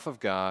eyes off of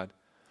God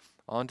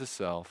onto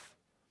self.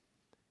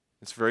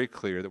 It's very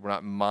clear that we're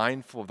not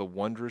mindful of the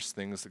wondrous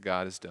things that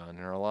God has done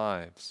in our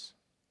lives.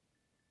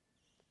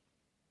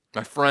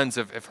 My friends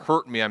have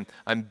hurt me.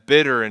 I'm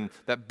bitter, and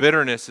that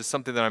bitterness is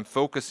something that I'm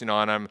focusing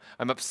on. I'm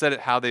upset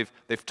at how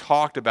they've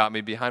talked about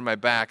me behind my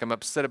back. I'm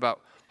upset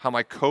about how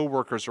my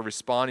coworkers are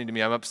responding to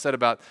me. I'm upset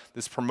about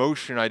this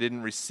promotion I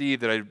didn't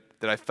receive that I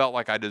that I felt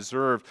like I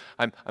deserved.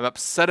 I'm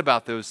upset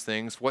about those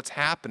things. What's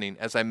happening?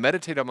 As I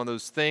meditate on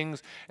those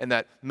things and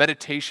that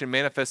meditation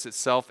manifests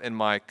itself in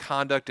my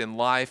conduct in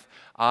life,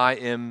 I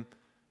am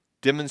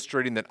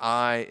demonstrating that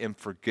I am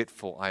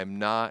forgetful. I am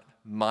not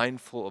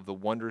mindful of the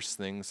wondrous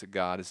things that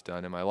God has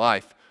done in my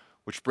life,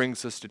 which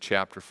brings us to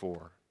chapter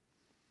 4.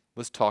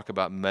 Let's talk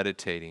about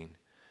meditating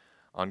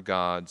on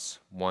God's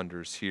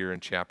wonders here in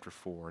chapter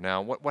 4.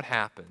 Now, what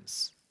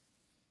happens?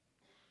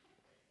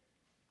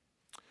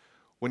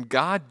 When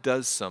God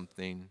does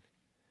something,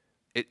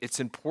 it's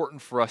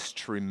important for us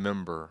to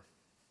remember.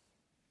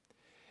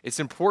 It's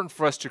important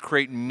for us to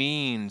create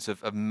means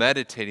of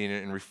meditating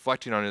and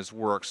reflecting on His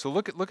work. So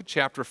look at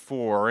chapter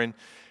 4, and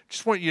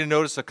just want you to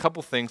notice a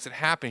couple things that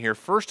happen here.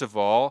 First of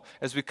all,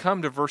 as we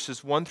come to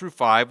verses 1 through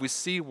 5, we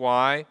see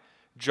why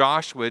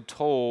Joshua had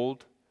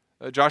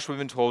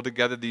been told to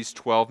gather these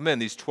 12 men.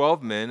 These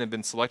 12 men have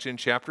been selected in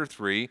chapter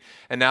 3,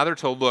 and now they're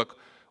told, look,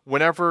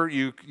 whenever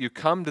you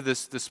come to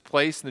this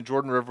place in the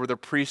Jordan River where the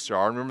priests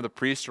are, remember the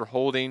priests are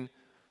holding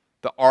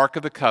the Ark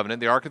of the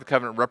Covenant. The Ark of the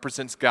Covenant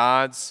represents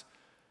God's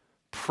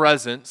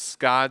presence,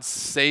 God's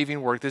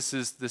saving work. This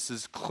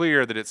is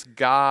clear that it's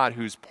God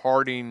who's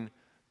parting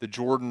the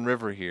Jordan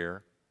River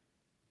here.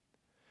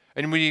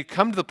 And when you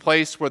come to the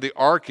place where the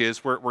ark is,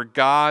 where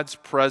God's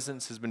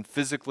presence has been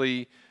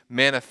physically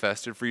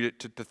manifested for you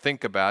to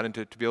think about and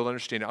to be able to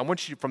understand it, I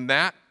want you from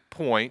that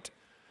point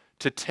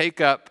to take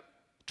up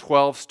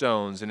 12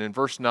 stones. And in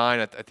verse 9,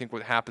 I think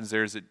what happens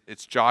there is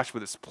it's Joshua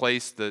that's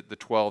placed the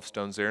 12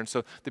 stones there. And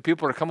so the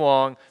people are to come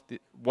along,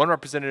 one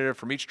representative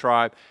from each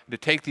tribe, and to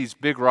take these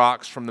big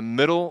rocks from the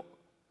middle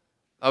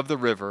of the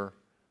river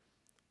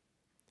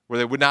where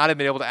they would not have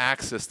been able to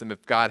access them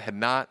if God had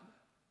not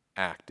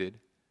acted.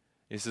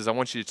 He says, I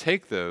want you to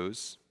take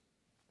those,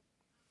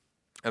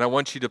 and I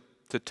want you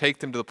to take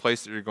them to the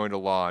place that you're going to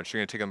lodge. You're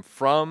going to take them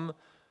from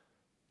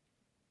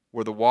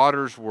where the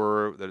waters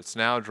were, that it's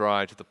now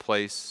dry, to the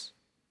place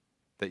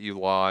that you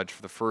lodge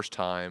for the first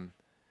time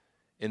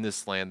in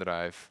this land that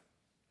I've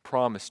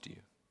promised you.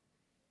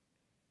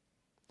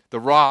 The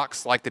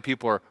rocks, like the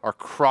people are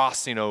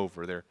crossing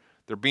over.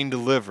 They're being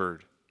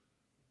delivered.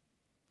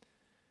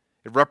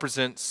 It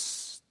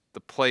represents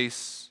the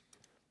place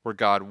where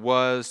God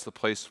was, the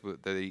place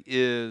that He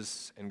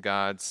is, and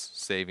God's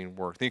saving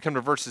work. Then you come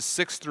to verses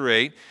 6 through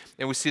 8,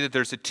 and we see that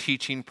there's a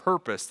teaching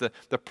purpose. The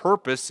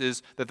purpose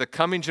is that the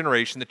coming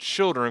generation, the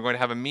children, are going to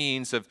have a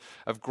means of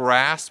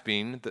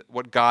grasping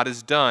what God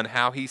has done,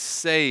 how He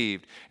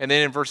saved. And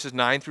then in verses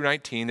 9 through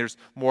 19, there's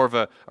more of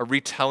a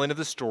retelling of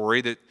the story,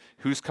 that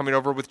who's coming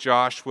over with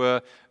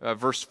Joshua.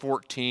 Verse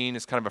 14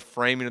 is kind of a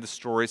framing of the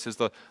story. It says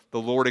the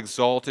Lord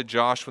exalted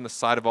Joshua in the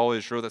sight of all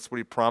Israel. That's what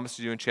He promised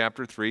to do in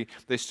chapter 3.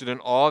 They stood in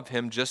awe of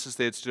him just as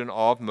they had stood in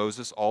awe of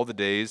Moses all the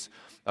days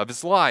of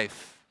his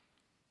life.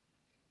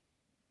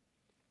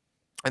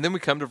 And then we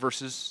come to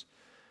verses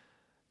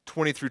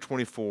 20 through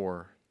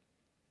 24.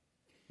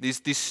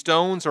 These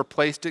stones are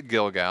placed at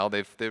Gilgal.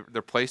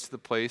 They're placed at the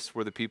place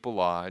where the people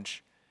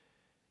lodge.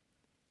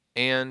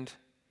 And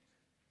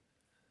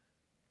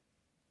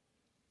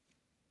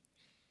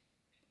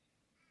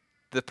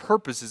the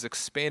purpose is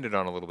expanded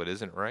on a little bit,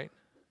 isn't it, right?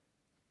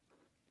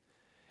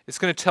 It's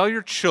going to tell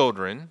your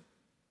children,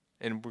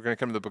 and we're going to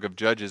come to the book of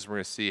Judges, we're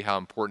going to see how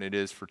important it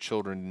is for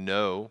children to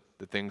know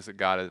the things that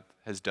God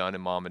has done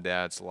in mom and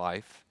dad's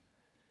life.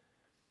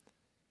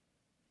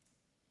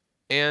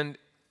 And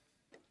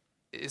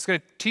it's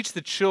going to teach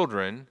the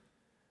children,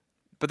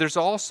 but there's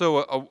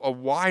also a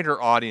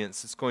wider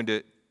audience that's going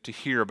to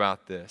hear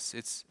about this.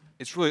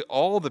 It's really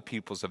all the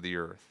peoples of the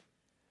earth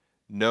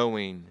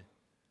knowing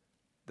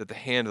that the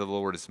hand of the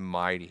Lord is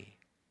mighty,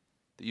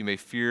 that you may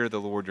fear the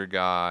Lord your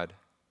God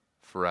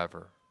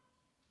forever.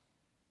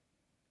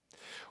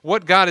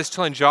 What God is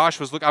telling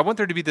Joshua is, look, I want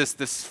there to be this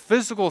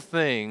physical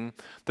thing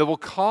that will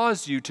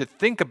cause you to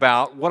think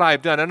about what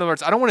I've done. In other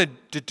words, I don't want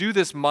to do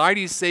this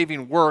mighty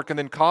saving work and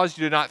then cause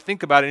you to not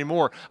think about it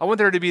anymore. I want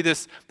there to be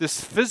this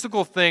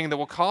physical thing that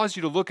will cause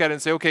you to look at it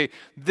and say, okay,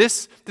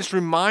 this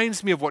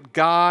reminds me of what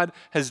God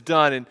has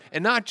done.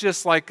 And not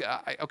just like,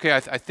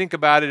 I think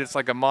about it, it's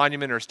like a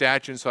monument or a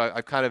statue, and so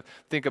I kind of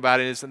think about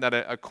it, isn't that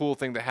a cool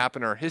thing that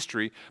happened in our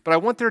history? But I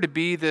want there to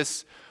be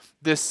this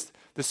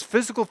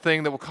physical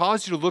thing that will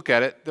cause you to look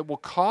at it, that will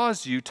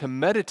cause you to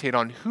meditate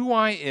on who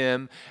I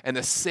am and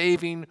the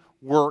saving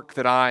work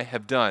that I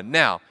have done.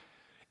 Now,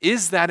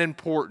 is that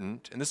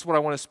important? And this is what I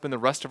want to spend the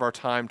rest of our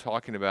time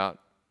talking about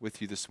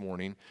with you this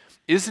morning.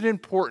 Is it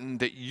important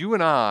that you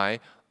and I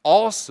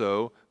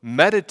also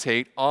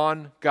meditate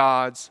on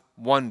God's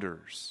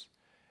wonders?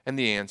 And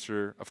the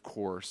answer, of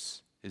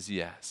course, is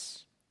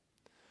yes.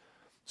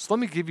 So let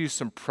me give you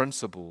some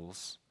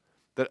principles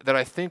that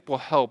I think will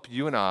help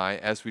you and I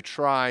as we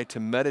try to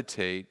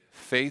meditate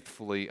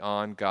faithfully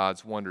on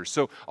God's wonders.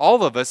 So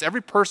all of us,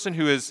 every person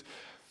who is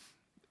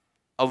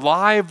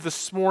alive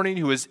this morning,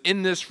 who is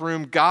in this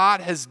room,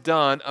 God has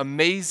done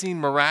amazing,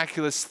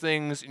 miraculous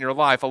things in your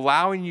life,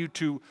 allowing you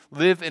to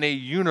live in a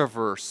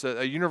universe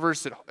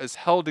that is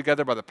held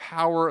together by the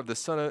power of the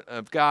Son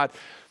of God.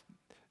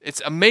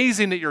 It's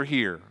amazing that you're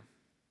here.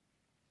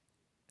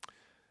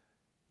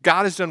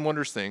 God has done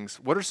wondrous things.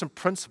 What are some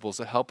principles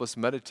that help us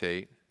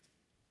meditate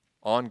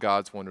on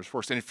God's wondrous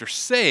works? And if you're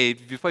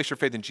saved, if you place your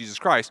faith in Jesus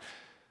Christ,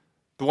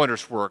 the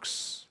wondrous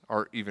works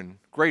are even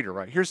greater,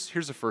 right? Here's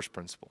the first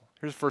principle.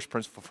 Here's the first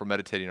principle for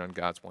meditating on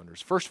God's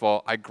wonders. First of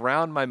all, I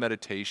ground my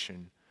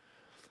meditation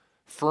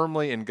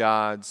firmly in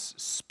God's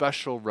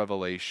special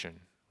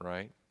revelation,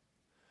 right?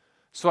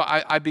 So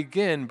I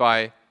begin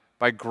by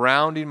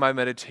grounding my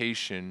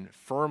meditation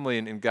firmly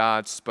in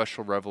God's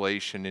special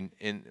revelation.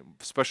 And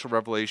special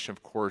revelation,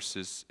 of course,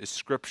 is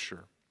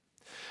Scripture.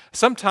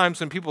 Sometimes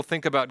when people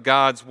think about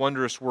God's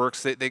wondrous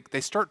works,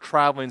 they start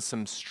traveling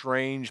some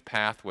strange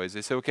pathways.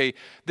 They say, okay,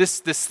 this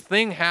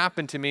thing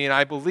happened to me, and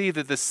I believe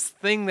that this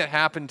thing that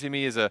happened to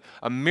me is a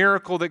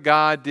miracle that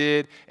God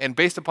did, and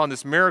based upon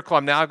this miracle,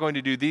 I'm now going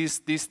to do these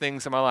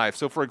things in my life.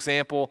 So, for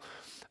example,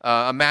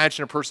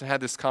 imagine a person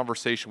had this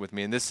conversation with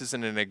me, and this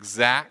isn't an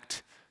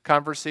exact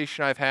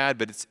conversation I've had,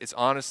 but it's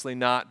honestly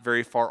not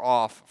very far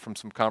off from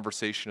some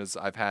conversations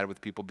I've had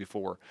with people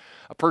before.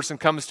 A person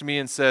comes to me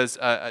and says,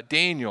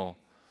 Daniel,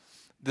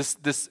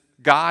 this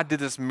God did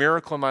this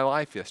miracle in my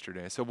life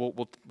yesterday. I said,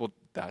 well,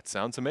 that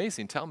sounds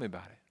amazing. Tell me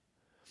about it.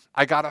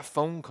 I got a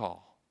phone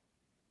call.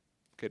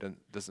 Okay, it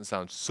doesn't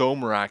sound so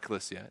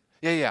miraculous yet.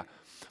 Yeah.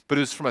 But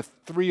it was from a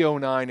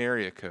 309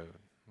 area code.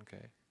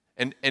 Okay,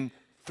 and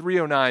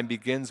 309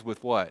 begins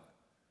with what?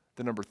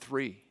 The number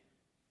 3.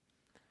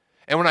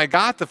 And when I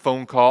got the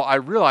phone call, I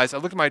realized, I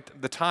looked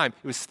at the time,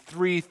 it was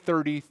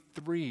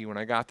 3:33 when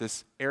I got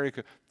this area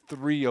code,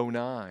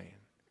 309.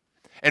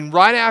 And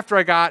right after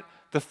I got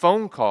the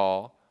phone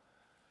call,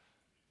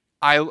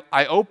 I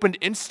opened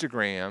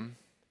Instagram,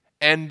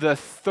 and the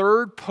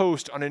third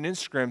post on an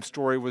Instagram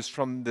story was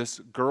from this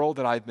girl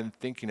that I've been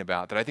thinking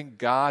about, that I think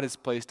God has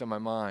placed on my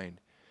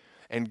mind.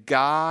 And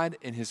God,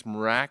 in his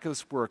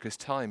miraculous work, is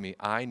telling me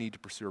I need to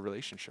pursue a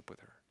relationship with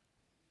her.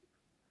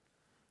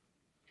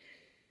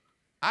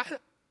 I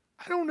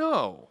don't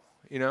know,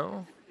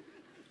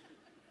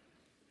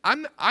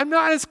 I'm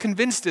not as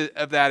convinced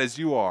of that as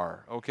you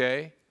are,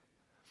 okay?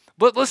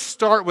 But let's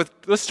start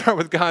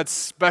with God's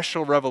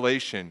special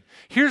revelation.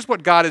 Here's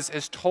what God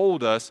has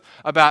told us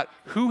about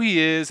who he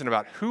is and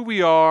about who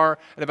we are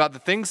and about the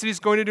things that he's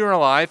going to do in our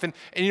life. And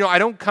I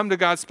don't come to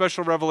God's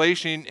special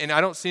revelation and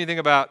I don't see anything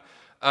about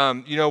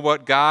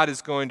what God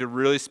is going to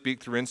really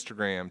speak through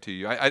Instagram to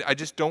you. I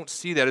just don't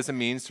see that as a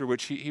means through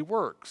which he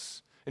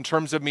works in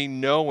terms of me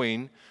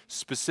knowing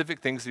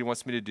specific things that he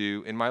wants me to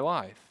do in my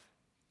life.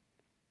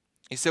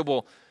 He said,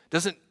 well,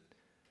 doesn't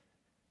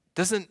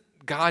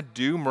God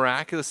do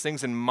miraculous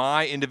things in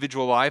my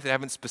individual life that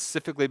haven't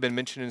specifically been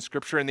mentioned in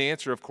Scripture? And the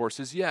answer, of course,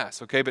 is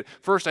yes. Okay, but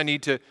first I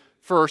need to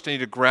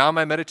ground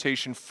my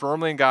meditation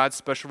firmly in God's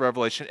special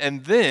revelation.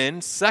 And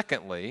then,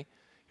 secondly,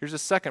 here's a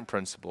second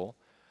principle.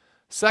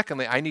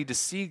 Secondly, I need to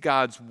see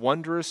God's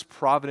wondrous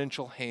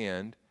providential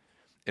hand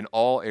in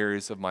all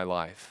areas of my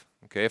life.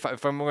 Okay,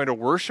 if I'm going to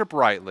worship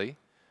rightly,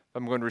 if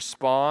I'm going to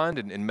respond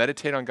and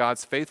meditate on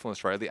God's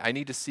faithfulness rightly, I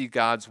need to see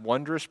God's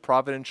wondrous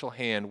providential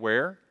hand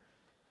where?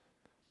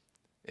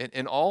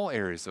 In all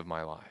areas of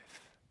my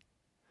life.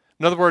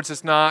 In other words,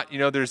 it's not,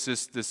 there's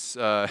this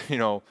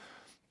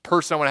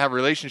person I want to have a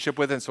relationship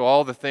with, and so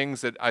all the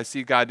things that I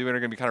see God doing are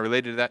going to be kind of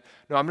related to that.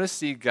 No, I'm going to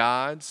see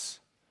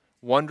God's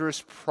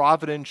wondrous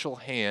providential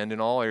hand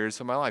in all areas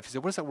of my life. He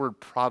said, what does that word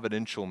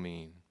providential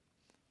mean?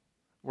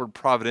 The word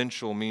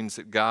providential means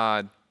that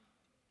God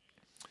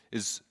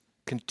is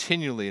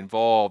continually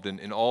involved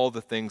in all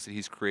the things that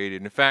he's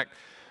created. In fact,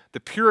 the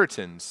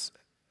Puritans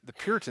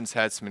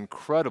had some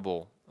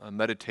incredible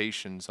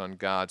meditations on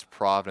God's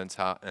providence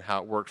and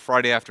how it worked.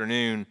 Friday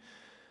afternoon,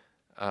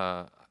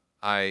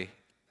 I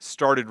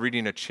started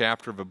reading a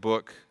chapter of a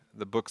book.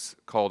 The book's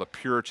called A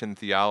Puritan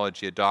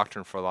Theology, A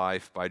Doctrine for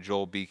Life by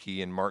Joel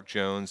Beeke and Mark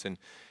Jones. And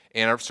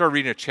I started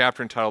reading a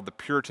chapter entitled The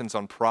Puritans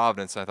on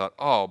Providence. And I thought,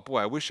 oh boy,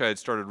 I wish I had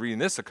started reading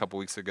this a couple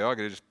weeks ago. I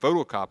could have just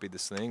photocopied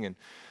this thing and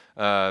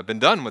been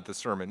done with the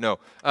sermon. No.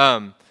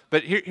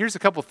 But here's a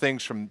couple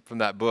things from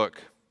that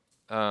book.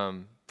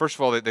 First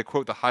of all, they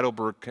quote the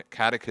Heidelberg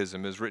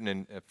Catechism. It was written in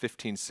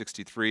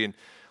 1563. And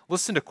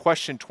listen to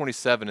question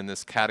 27 in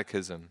this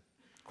catechism.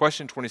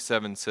 Question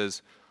 27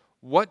 says,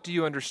 what do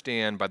you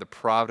understand by the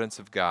providence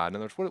of God? In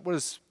other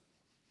words,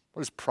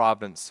 what does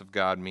providence of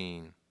God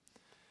mean?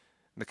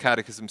 And the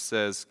catechism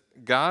says,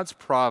 God's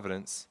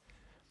providence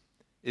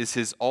is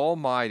his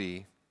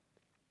almighty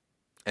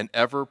and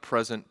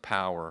ever-present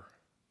power,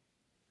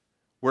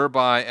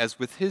 whereby, as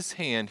with his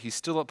hand, he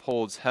still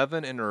upholds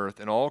heaven and earth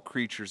and all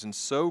creatures, and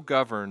so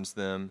governs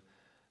them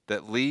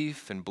that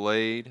leaf and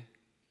blade,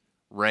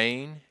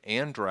 rain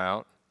and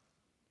drought,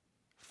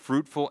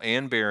 fruitful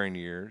and barren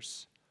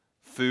years,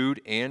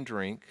 food and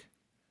drink,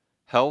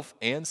 health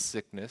and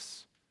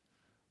sickness,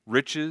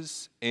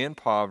 riches and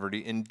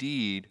poverty,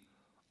 indeed,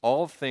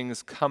 all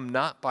things come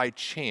not by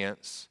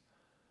chance,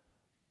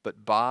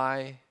 but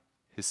by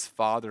his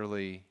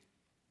fatherly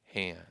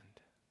hand.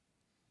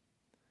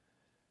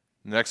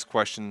 The next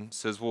question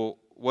says, well,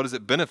 what does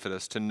it benefit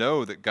us to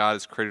know that God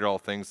has created all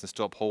things and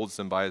still upholds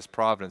them by his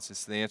providence? And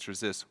so the answer is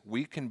this: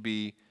 we can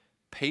be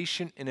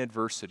patient in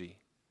adversity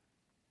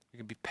We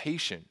can be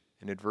patient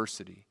in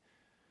adversity,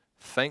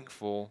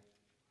 thankful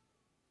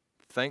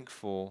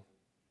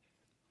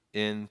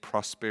in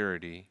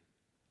prosperity.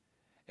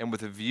 And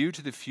with a view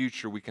to the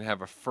future, we can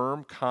have a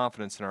firm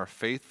confidence in our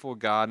faithful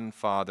God and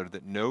Father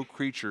that no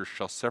creature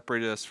shall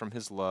separate us from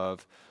his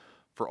love,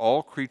 for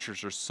all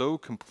creatures are so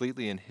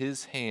completely in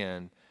his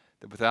hand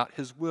that without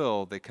his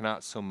will they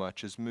cannot so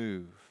much as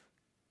move.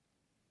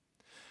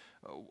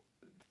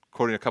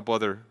 Quoting a couple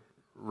other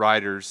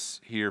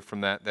writers here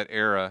from that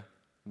era,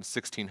 in the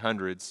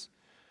 1600s,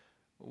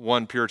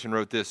 one Puritan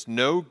wrote this: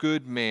 "No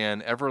good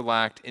man ever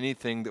lacked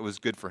anything that was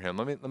good for him."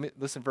 Let me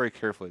listen very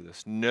carefully to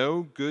this.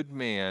 No good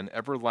man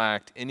ever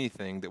lacked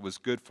anything that was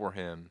good for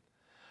him.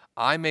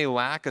 I may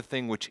lack a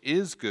thing which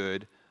is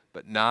good,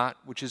 but not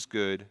which is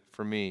good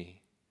for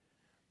me.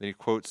 Then he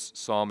quotes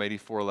Psalm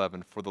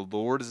 84:11, "For the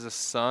Lord is a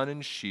sun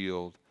and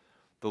shield.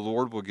 The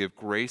Lord will give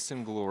grace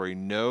and glory.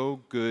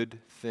 No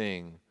good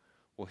thing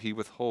will he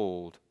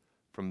withhold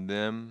from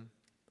them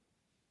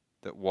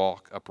that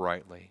walk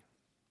uprightly."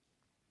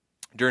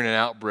 During an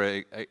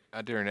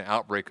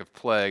outbreak of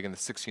plague in the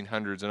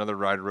 1600s, another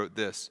writer wrote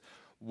this: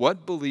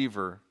 "What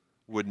believer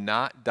would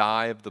not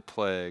die of the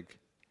plague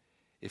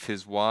if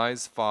his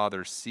wise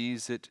father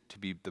sees it to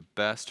be the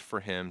best for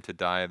him to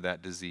die of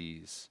that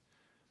disease?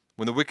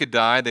 When the wicked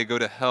die, they go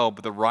to hell,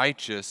 but the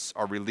righteous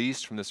are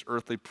released from this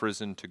earthly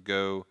prison to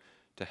go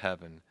to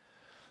heaven."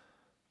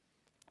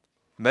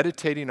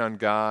 Meditating on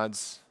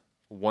God's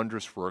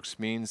wondrous works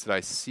means that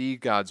I see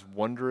God's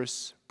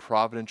wondrous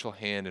providential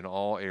hand in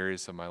all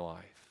areas of my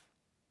life.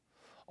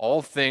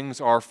 All things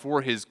are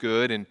for his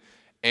good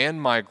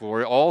and my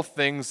glory. All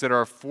things that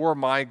are for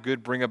my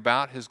good bring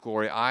about his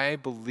glory. I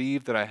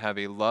believe that I have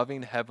a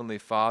loving heavenly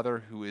Father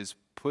who is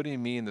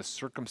putting me in the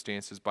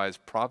circumstances by his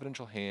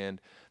providential hand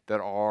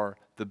that are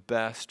the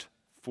best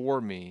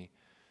for me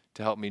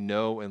to help me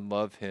know and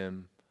love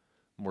him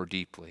more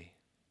deeply.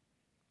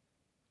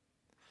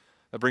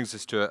 That brings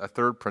us to a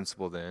third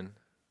principle then.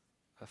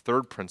 A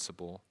third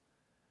principle.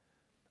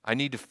 I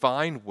need to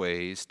find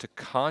ways to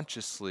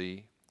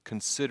consciously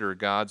consider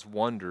God's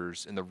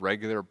wonders in the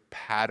regular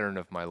pattern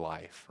of my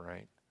life,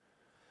 right?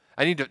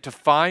 I need to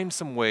find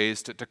some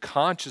ways to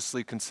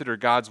consciously consider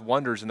God's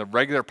wonders in the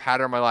regular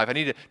pattern of my life. I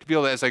need to be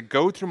able to, as I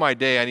go through my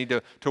day, I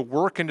need to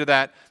work into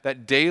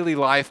that daily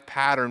life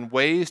pattern,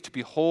 ways to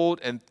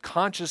behold and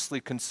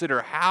consciously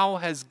consider how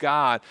has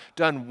God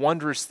done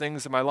wondrous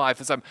things in my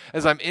life.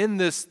 As I'm in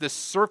this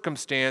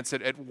circumstance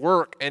at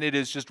work and it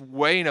is just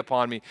weighing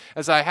upon me,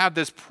 as I have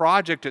this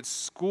project at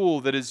school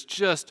that is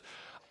just,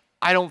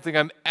 I don't think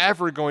I'm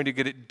ever going to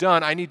get it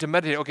done. I need to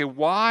meditate. Okay,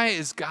 why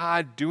is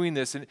God doing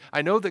this? And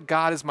I know that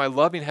God is my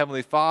loving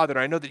Heavenly Father.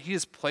 I know that he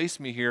has placed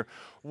me here.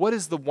 What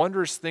is the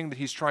wondrous thing that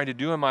he's trying to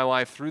do in my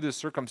life through this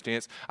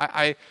circumstance?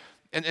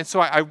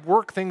 So I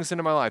work things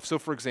into my life. So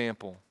for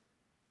example,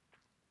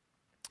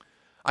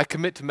 I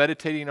commit to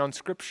meditating on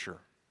Scripture,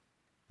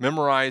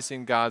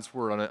 memorizing God's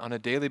Word on a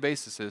daily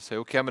basis. I say,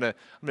 okay, I'm going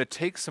to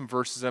take some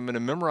verses, I'm going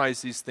to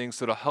memorize these things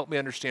so it'll help me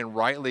understand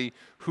rightly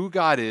who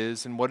God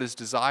is and what his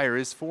desire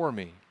is for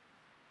me.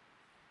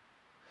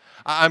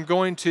 I'm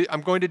going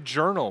to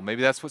journal.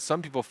 Maybe that's what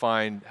some people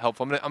find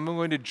helpful. I'm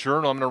going to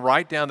journal. I'm going to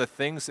write down the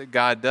things that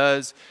God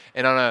does,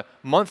 and on a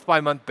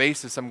month-by-month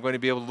basis, I'm going to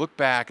be able to look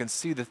back and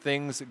see the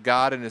things that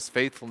God in his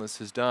faithfulness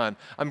has done.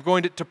 I'm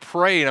going to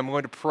pray, and I'm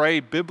going to pray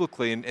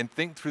biblically and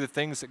think through the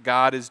things that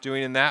God is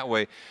doing in that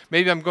way.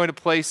 Maybe I'm going to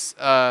place,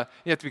 you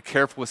have to be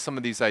careful with some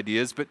of these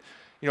ideas, but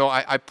I'm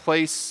going to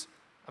place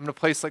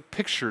like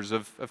pictures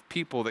of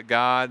people that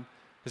God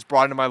has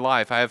brought into my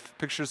life. I have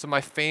pictures of my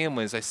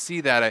family. As I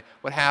see that,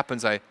 what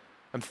happens? I'm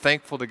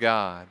thankful to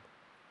God.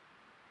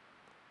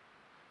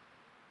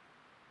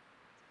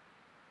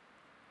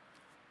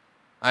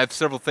 I have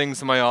several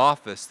things in my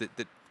office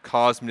that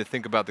cause me to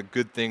think about the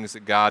good things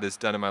that God has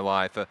done in my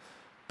life. A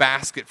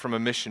basket from a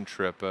mission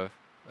trip, a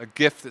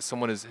gift that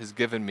someone has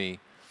given me.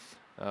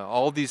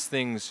 All these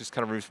things just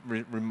kind of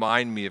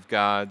remind me of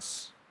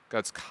God's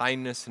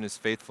kindness and his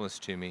faithfulness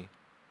to me.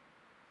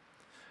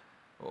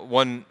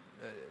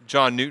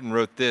 John Newton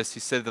wrote this.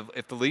 He said,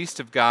 if the least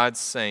of God's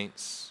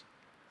saints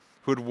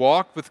who had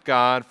walked with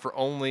God for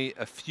only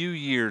a few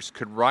years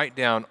could write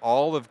down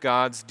all of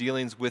God's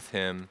dealings with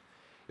him,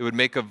 it would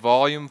make a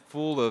volume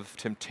full of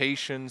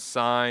temptations,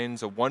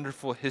 signs, a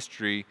wonderful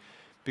history,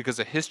 because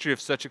a history of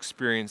such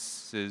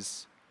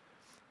experiences,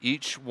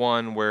 each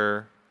one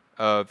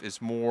whereof is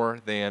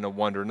more than a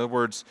wonder. In other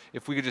words,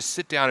 if we could just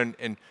sit down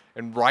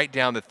and write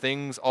down the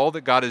things, all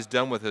that God has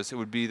done with us, it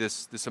would be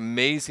this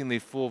amazingly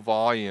full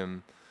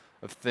volume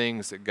of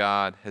things that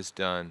God has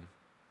done.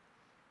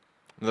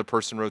 Another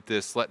person wrote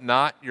this: let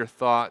not your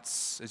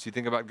thoughts, as you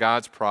think about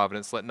God's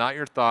providence, let not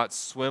your thoughts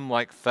swim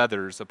like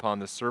feathers upon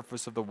the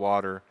surface of the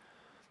water,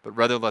 but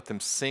rather let them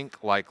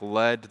sink like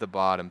lead to the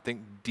bottom.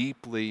 Think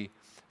deeply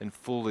and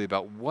fully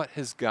about what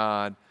has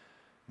God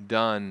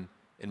done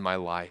in my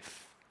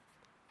life.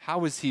 How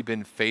has he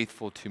been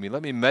faithful to me?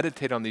 Let me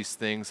meditate on these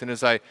things, and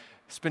as I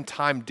spend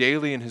time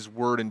daily in his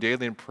word and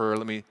daily in prayer,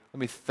 let me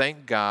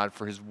thank God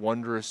for his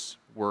wondrous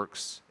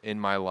works in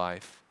my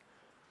life.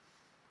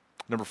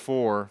 Number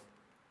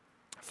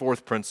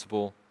fourth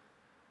principle,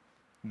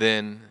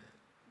 then,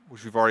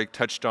 which we've already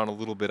touched on a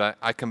little bit,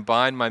 I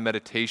combine my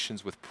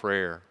meditations with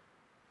prayer.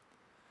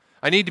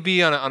 I need to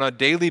be on a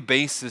daily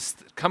basis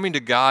coming to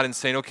God and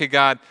saying, okay,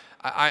 God,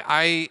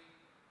 I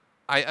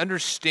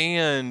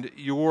understand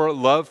your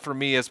love for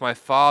me as my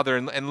Father,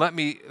 and let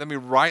me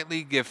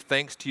rightly give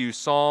thanks to you.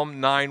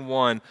 Psalm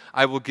 9:1,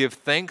 I will give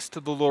thanks to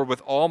the Lord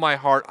with all my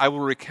heart. I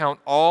will recount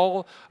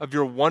all of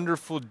your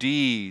wonderful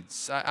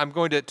deeds. I'm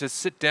going to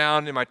sit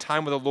down in my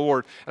time with the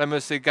Lord, and I'm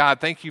going to say, God,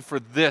 thank you for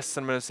this.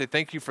 I'm going to say,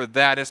 thank you for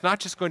that. It's not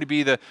just going to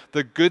be the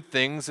good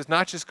things. It's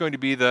not just going to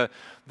be the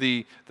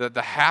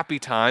happy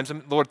times.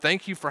 Lord,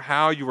 thank you for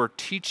how you are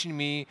teaching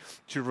me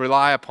to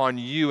rely upon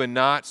you and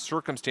not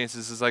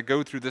circumstances as I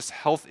go through this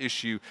health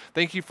issue.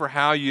 Thank you for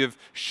how you have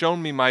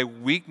shown me my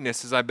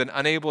weakness as I've been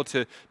unable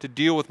to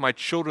deal with my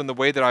children the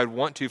way that I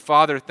want to.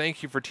 Father,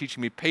 thank you for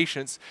teaching me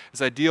patience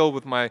as I deal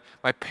with my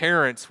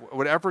parents.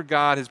 Whatever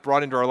God has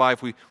brought into our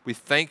life, we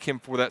thank him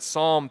for that.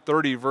 Psalm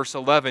 30, verse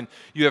 11,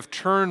 you have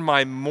turned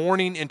my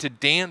mourning into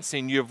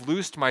dancing. You have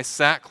loosed my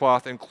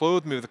sackcloth and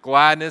clothed me with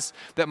gladness,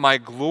 that my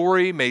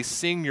glory may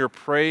sing your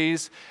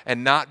praise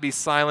and not be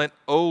silent.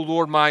 O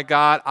Lord my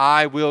God,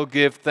 I will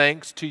give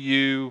thanks to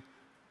you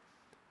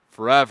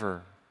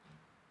forever.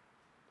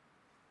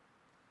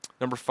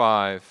 Number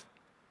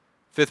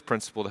fifth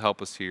principle to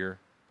help us here.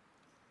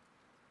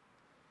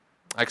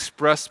 I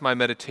express my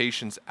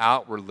meditations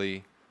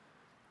outwardly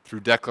through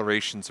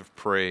declarations of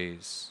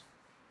praise.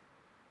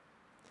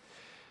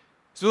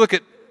 So look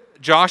at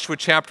Joshua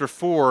chapter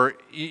 4,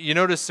 you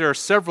notice there are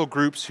several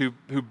groups who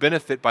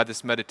benefit by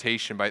this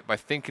meditation, by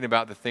thinking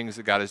about the things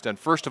that God has done.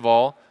 First of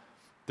all,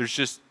 there's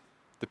just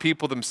the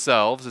people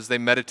themselves as they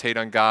meditate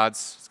on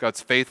God's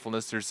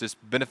faithfulness. There's this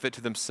benefit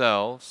to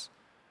themselves.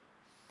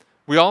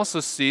 We also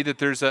see that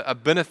there's a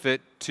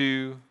benefit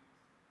to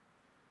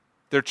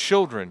their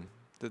children,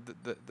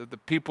 the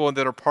people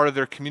that are part of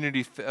their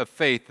community of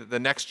faith, the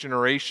next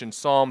generation.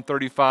 Psalm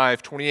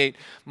 35:28,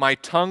 my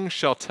tongue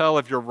shall tell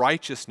of your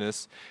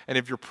righteousness and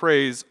of your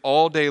praise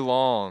all day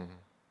long.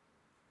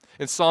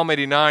 In Psalm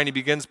 89,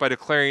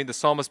 the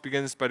psalmist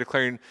begins by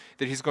declaring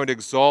that he's going to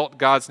exalt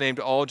God's name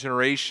to all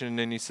generation.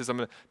 And he says, I'm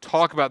going to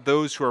talk about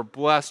those who are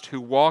blessed, who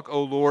walk,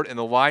 O Lord, in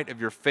the light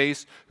of your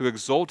face, who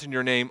exult in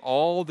your name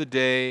all the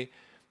day,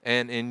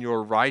 and in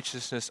your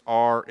righteousness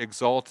are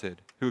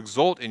exalted. Who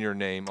exult in your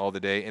name all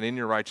the day, and in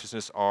your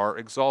righteousness are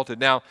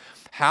exalted. Now,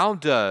 how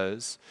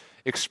does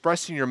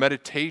expressing your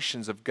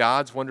meditations of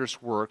God's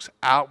wondrous works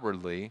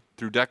outwardly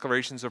through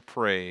declarations of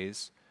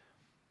praise,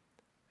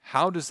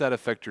 how does that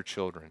affect your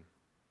children?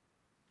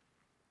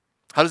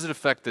 How does it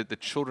affect the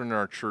children in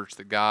our church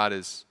that God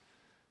has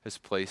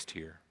placed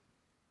here?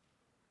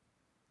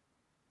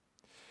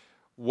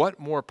 What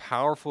more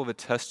powerful of a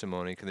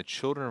testimony can the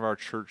children of our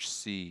church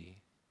see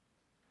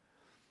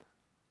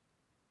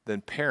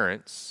than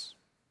parents,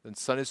 than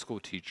Sunday school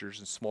teachers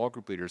and small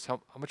group leaders? How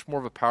much more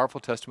of a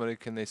powerful testimony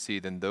can they see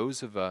than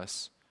those of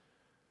us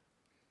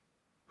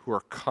who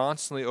are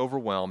constantly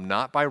overwhelmed,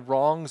 not by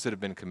wrongs that have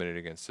been committed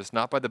against us,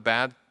 not by the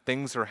bad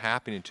things that are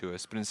happening to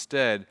us, but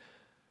instead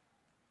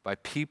by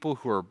people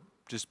who are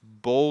just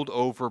bowled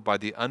over by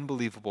the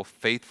unbelievable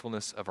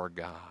faithfulness of our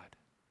God.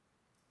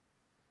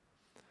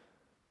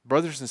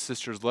 Brothers and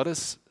sisters, let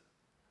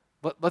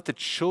the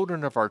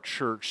children of our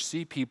church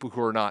see people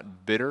who are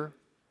not bitter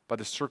by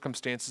the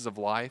circumstances of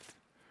life,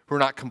 who are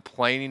not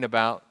complaining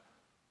about,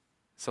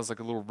 sounds like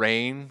a little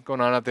rain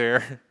going on out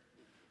there.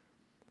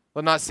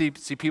 Let not see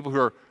people who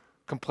are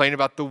complaining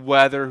about the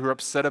weather, who are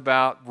upset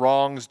about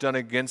wrongs done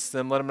against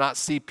them. Let them not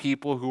see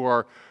people who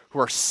are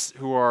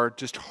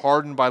just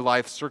hardened by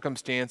life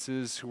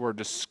circumstances, who are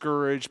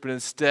discouraged, but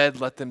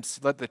instead let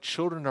the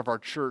children of our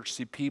church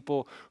see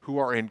people who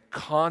are in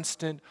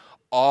constant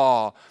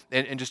awe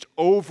and just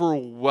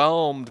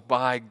overwhelmed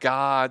by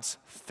God's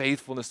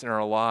faithfulness in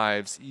our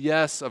lives.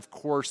 Yes, of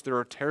course, there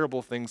are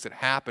terrible things that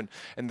happen,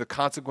 and the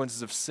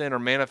consequences of sin are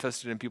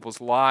manifested in people's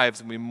lives,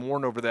 and we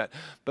mourn over that.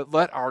 But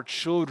let our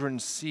children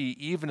see,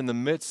 even in the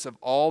midst of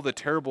all the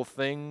terrible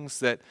things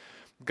that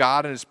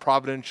God in his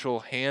providential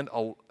hand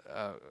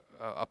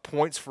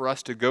appoints for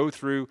us to go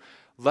through,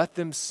 let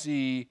them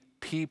see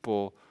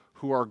people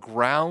who are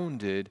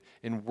grounded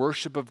in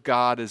worship of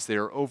God as they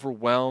are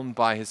overwhelmed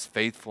by his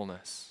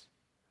faithfulness.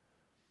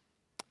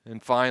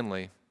 And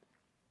finally,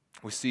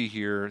 we see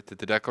here that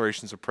the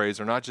declarations of praise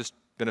are not just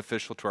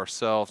beneficial to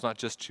ourselves, not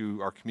just to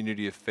our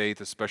community of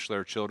faith, especially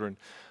our children,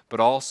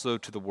 but also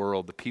to the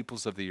world, the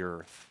peoples of the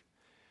earth.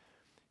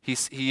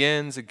 He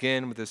ends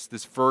again with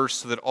this verse,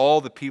 so that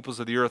all the peoples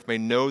of the earth may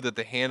know that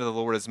the hand of the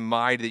Lord is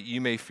mighty, that you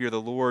may fear the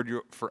Lord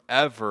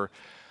forever.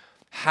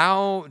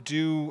 How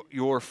do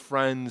your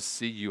friends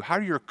see you? How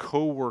do your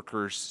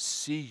coworkers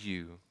see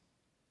you?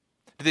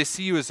 Do they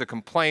see you as a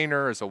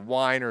complainer, as a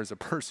whiner, as a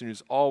person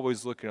who's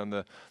always looking on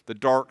the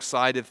dark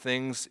side of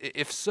things?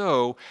 If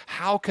so,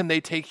 how can they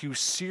take you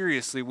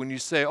seriously when you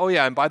say, oh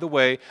yeah, and by the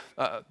way,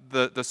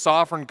 the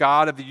sovereign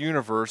God of the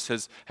universe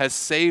has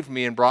saved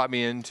me and brought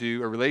me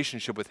into a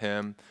relationship with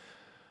him?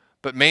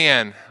 But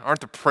man,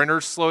 aren't the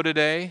printers slow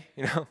today?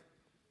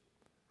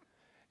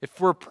 If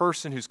we're a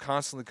person who's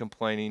constantly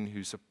complaining,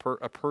 who's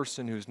a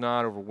person who's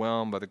not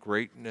overwhelmed by the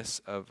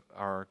greatness of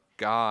our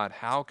God,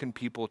 how can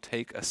people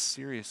take us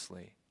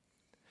seriously?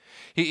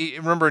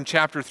 Remember in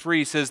chapter 3,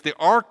 he says, the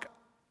ark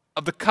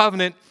of the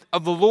covenant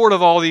of the Lord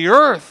of all the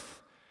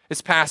earth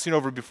is passing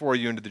over before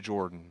you into the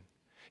Jordan.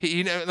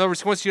 In other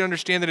words, he wants you to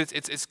understand that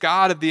it's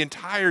God of the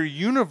entire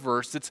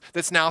universe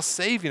that's now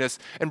saving us.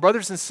 And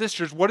brothers and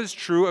sisters, what is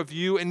true of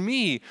you and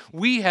me?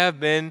 We have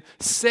been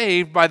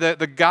saved by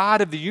the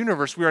God of the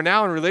universe. We are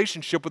now in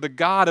relationship with the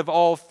God of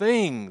all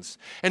things.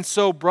 And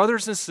so,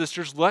 brothers and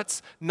sisters,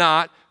 let's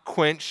not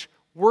quench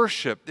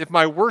worship. If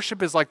my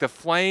worship is like the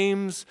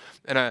flames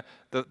and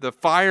the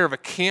fire of a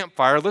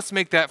campfire, let's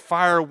make that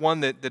fire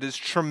one that is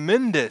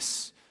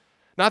tremendous.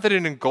 Not that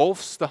it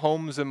engulfs the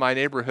homes in my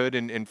neighborhood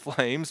in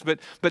flames, but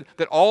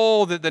that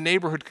all that the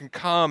neighborhood can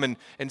come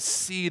and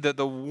see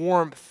the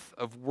warmth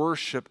of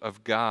worship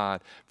of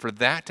God. For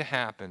that to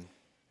happen,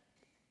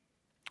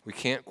 we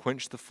can't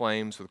quench the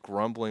flames with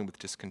grumbling, with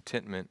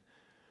discontentment.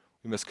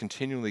 We must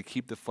continually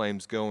keep the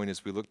flames going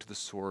as we look to the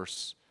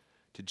source,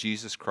 to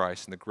Jesus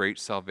Christ and the great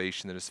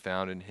salvation that is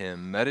found in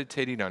him.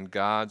 Meditating on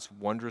God's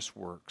wondrous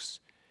works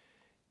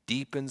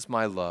deepens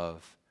my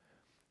love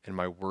and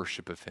my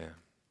worship of him.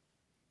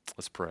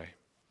 Let's pray.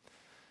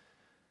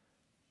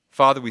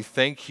 Father, we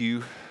thank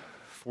you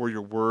for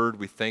your word.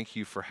 We thank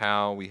you for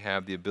how we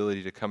have the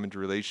ability to come into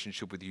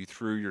relationship with you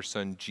through your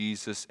Son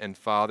Jesus. And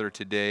Father,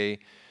 today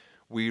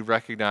we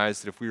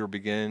recognize that if we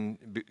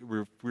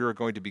are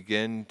going to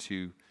begin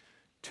to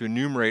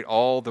enumerate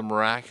all the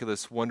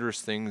miraculous,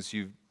 wondrous things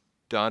you've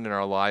done in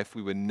our life,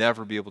 we would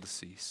never be able to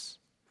cease.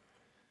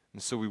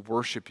 And so we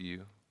worship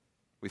you.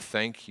 We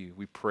thank you.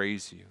 We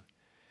praise you.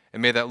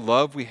 And may that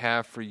love we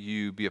have for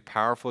you be a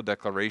powerful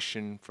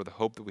declaration for the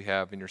hope that we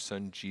have in your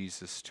Son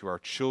Jesus to our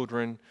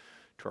children,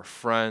 to our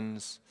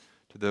friends,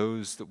 to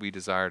those that we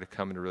desire to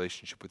come into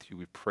relationship with you.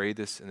 We pray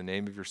this in the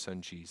name of your Son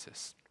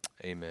Jesus.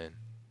 Amen.